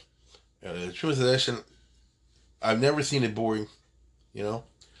Aksav. Trumas Eshel, I've never seen it boring,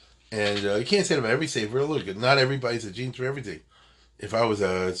 And you can't say it about every sefer. Look, not everybody's a genius for everything. If I was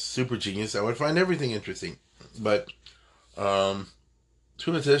a super genius, I would find everything interesting. But Trumas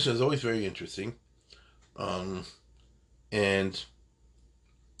Eshel is always very interesting. And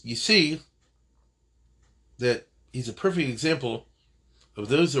you see that he's a perfect example of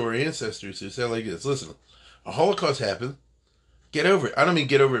those who are ancestors who said like this. Listen, a Holocaust happened. Get over it. I don't mean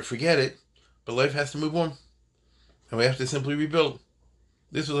get over it, forget it. But life has to move on. And we have to simply rebuild.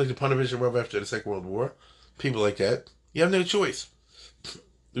 This was like the Punovision Rav after the Second World War. People like that. You have no choice.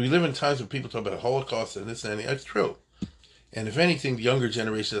 We live in times when people talk about Holocaust and this and that. That's true. And if anything, the younger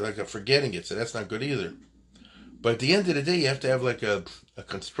generation is like forgetting it, so that's not good either. But at the end of the day, you have to have like a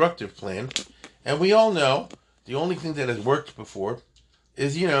constructive plan. And we all know the only thing that has worked before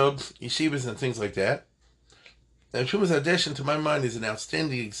is, yeshivas and things like that. Now, Trumas Eshel, to my mind, is an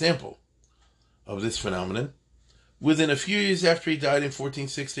outstanding example of this phenomenon. Within a few years after he died in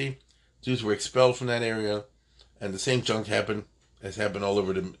 1460, Jews were expelled from that area, and the same junk happened all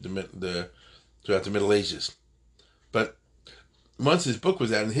over throughout the Middle Ages. But once his book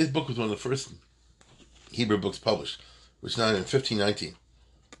was out, and his book was one of the first Hebrew books published, which was in 1519.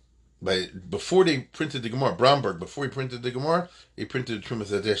 Before they printed the Gemara, Bromberg, before he printed the Gemara, he printed the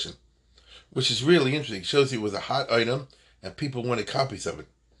Trumas Eshel, which is really interesting. It shows you it was a hot item, and people wanted copies of it.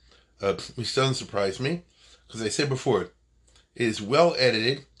 which doesn't surprise me, because I said before, it is well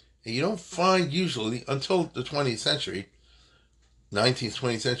edited, and you don't find usually until the 20th century, 19th,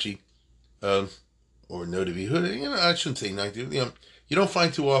 20th century, or Noda B'Yehuda, I shouldn't say 19th, you don't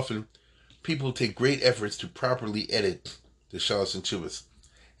find too often people take great efforts to properly edit the Shalos and Tshuvos.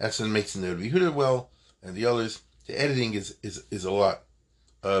 That's what makes the Noda B'Yehuda well, and the others, the editing is a lot.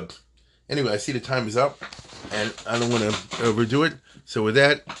 Anyway, I see the time is up, and I don't want to overdo it. So with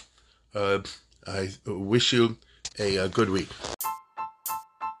that, I wish you a good week.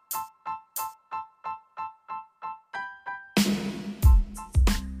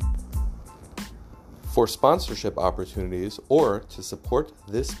 For sponsorship opportunities or to support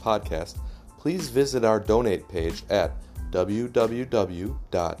this podcast, please visit our donate page at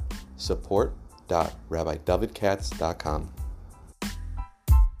www.support.rabbidavidkatz.com.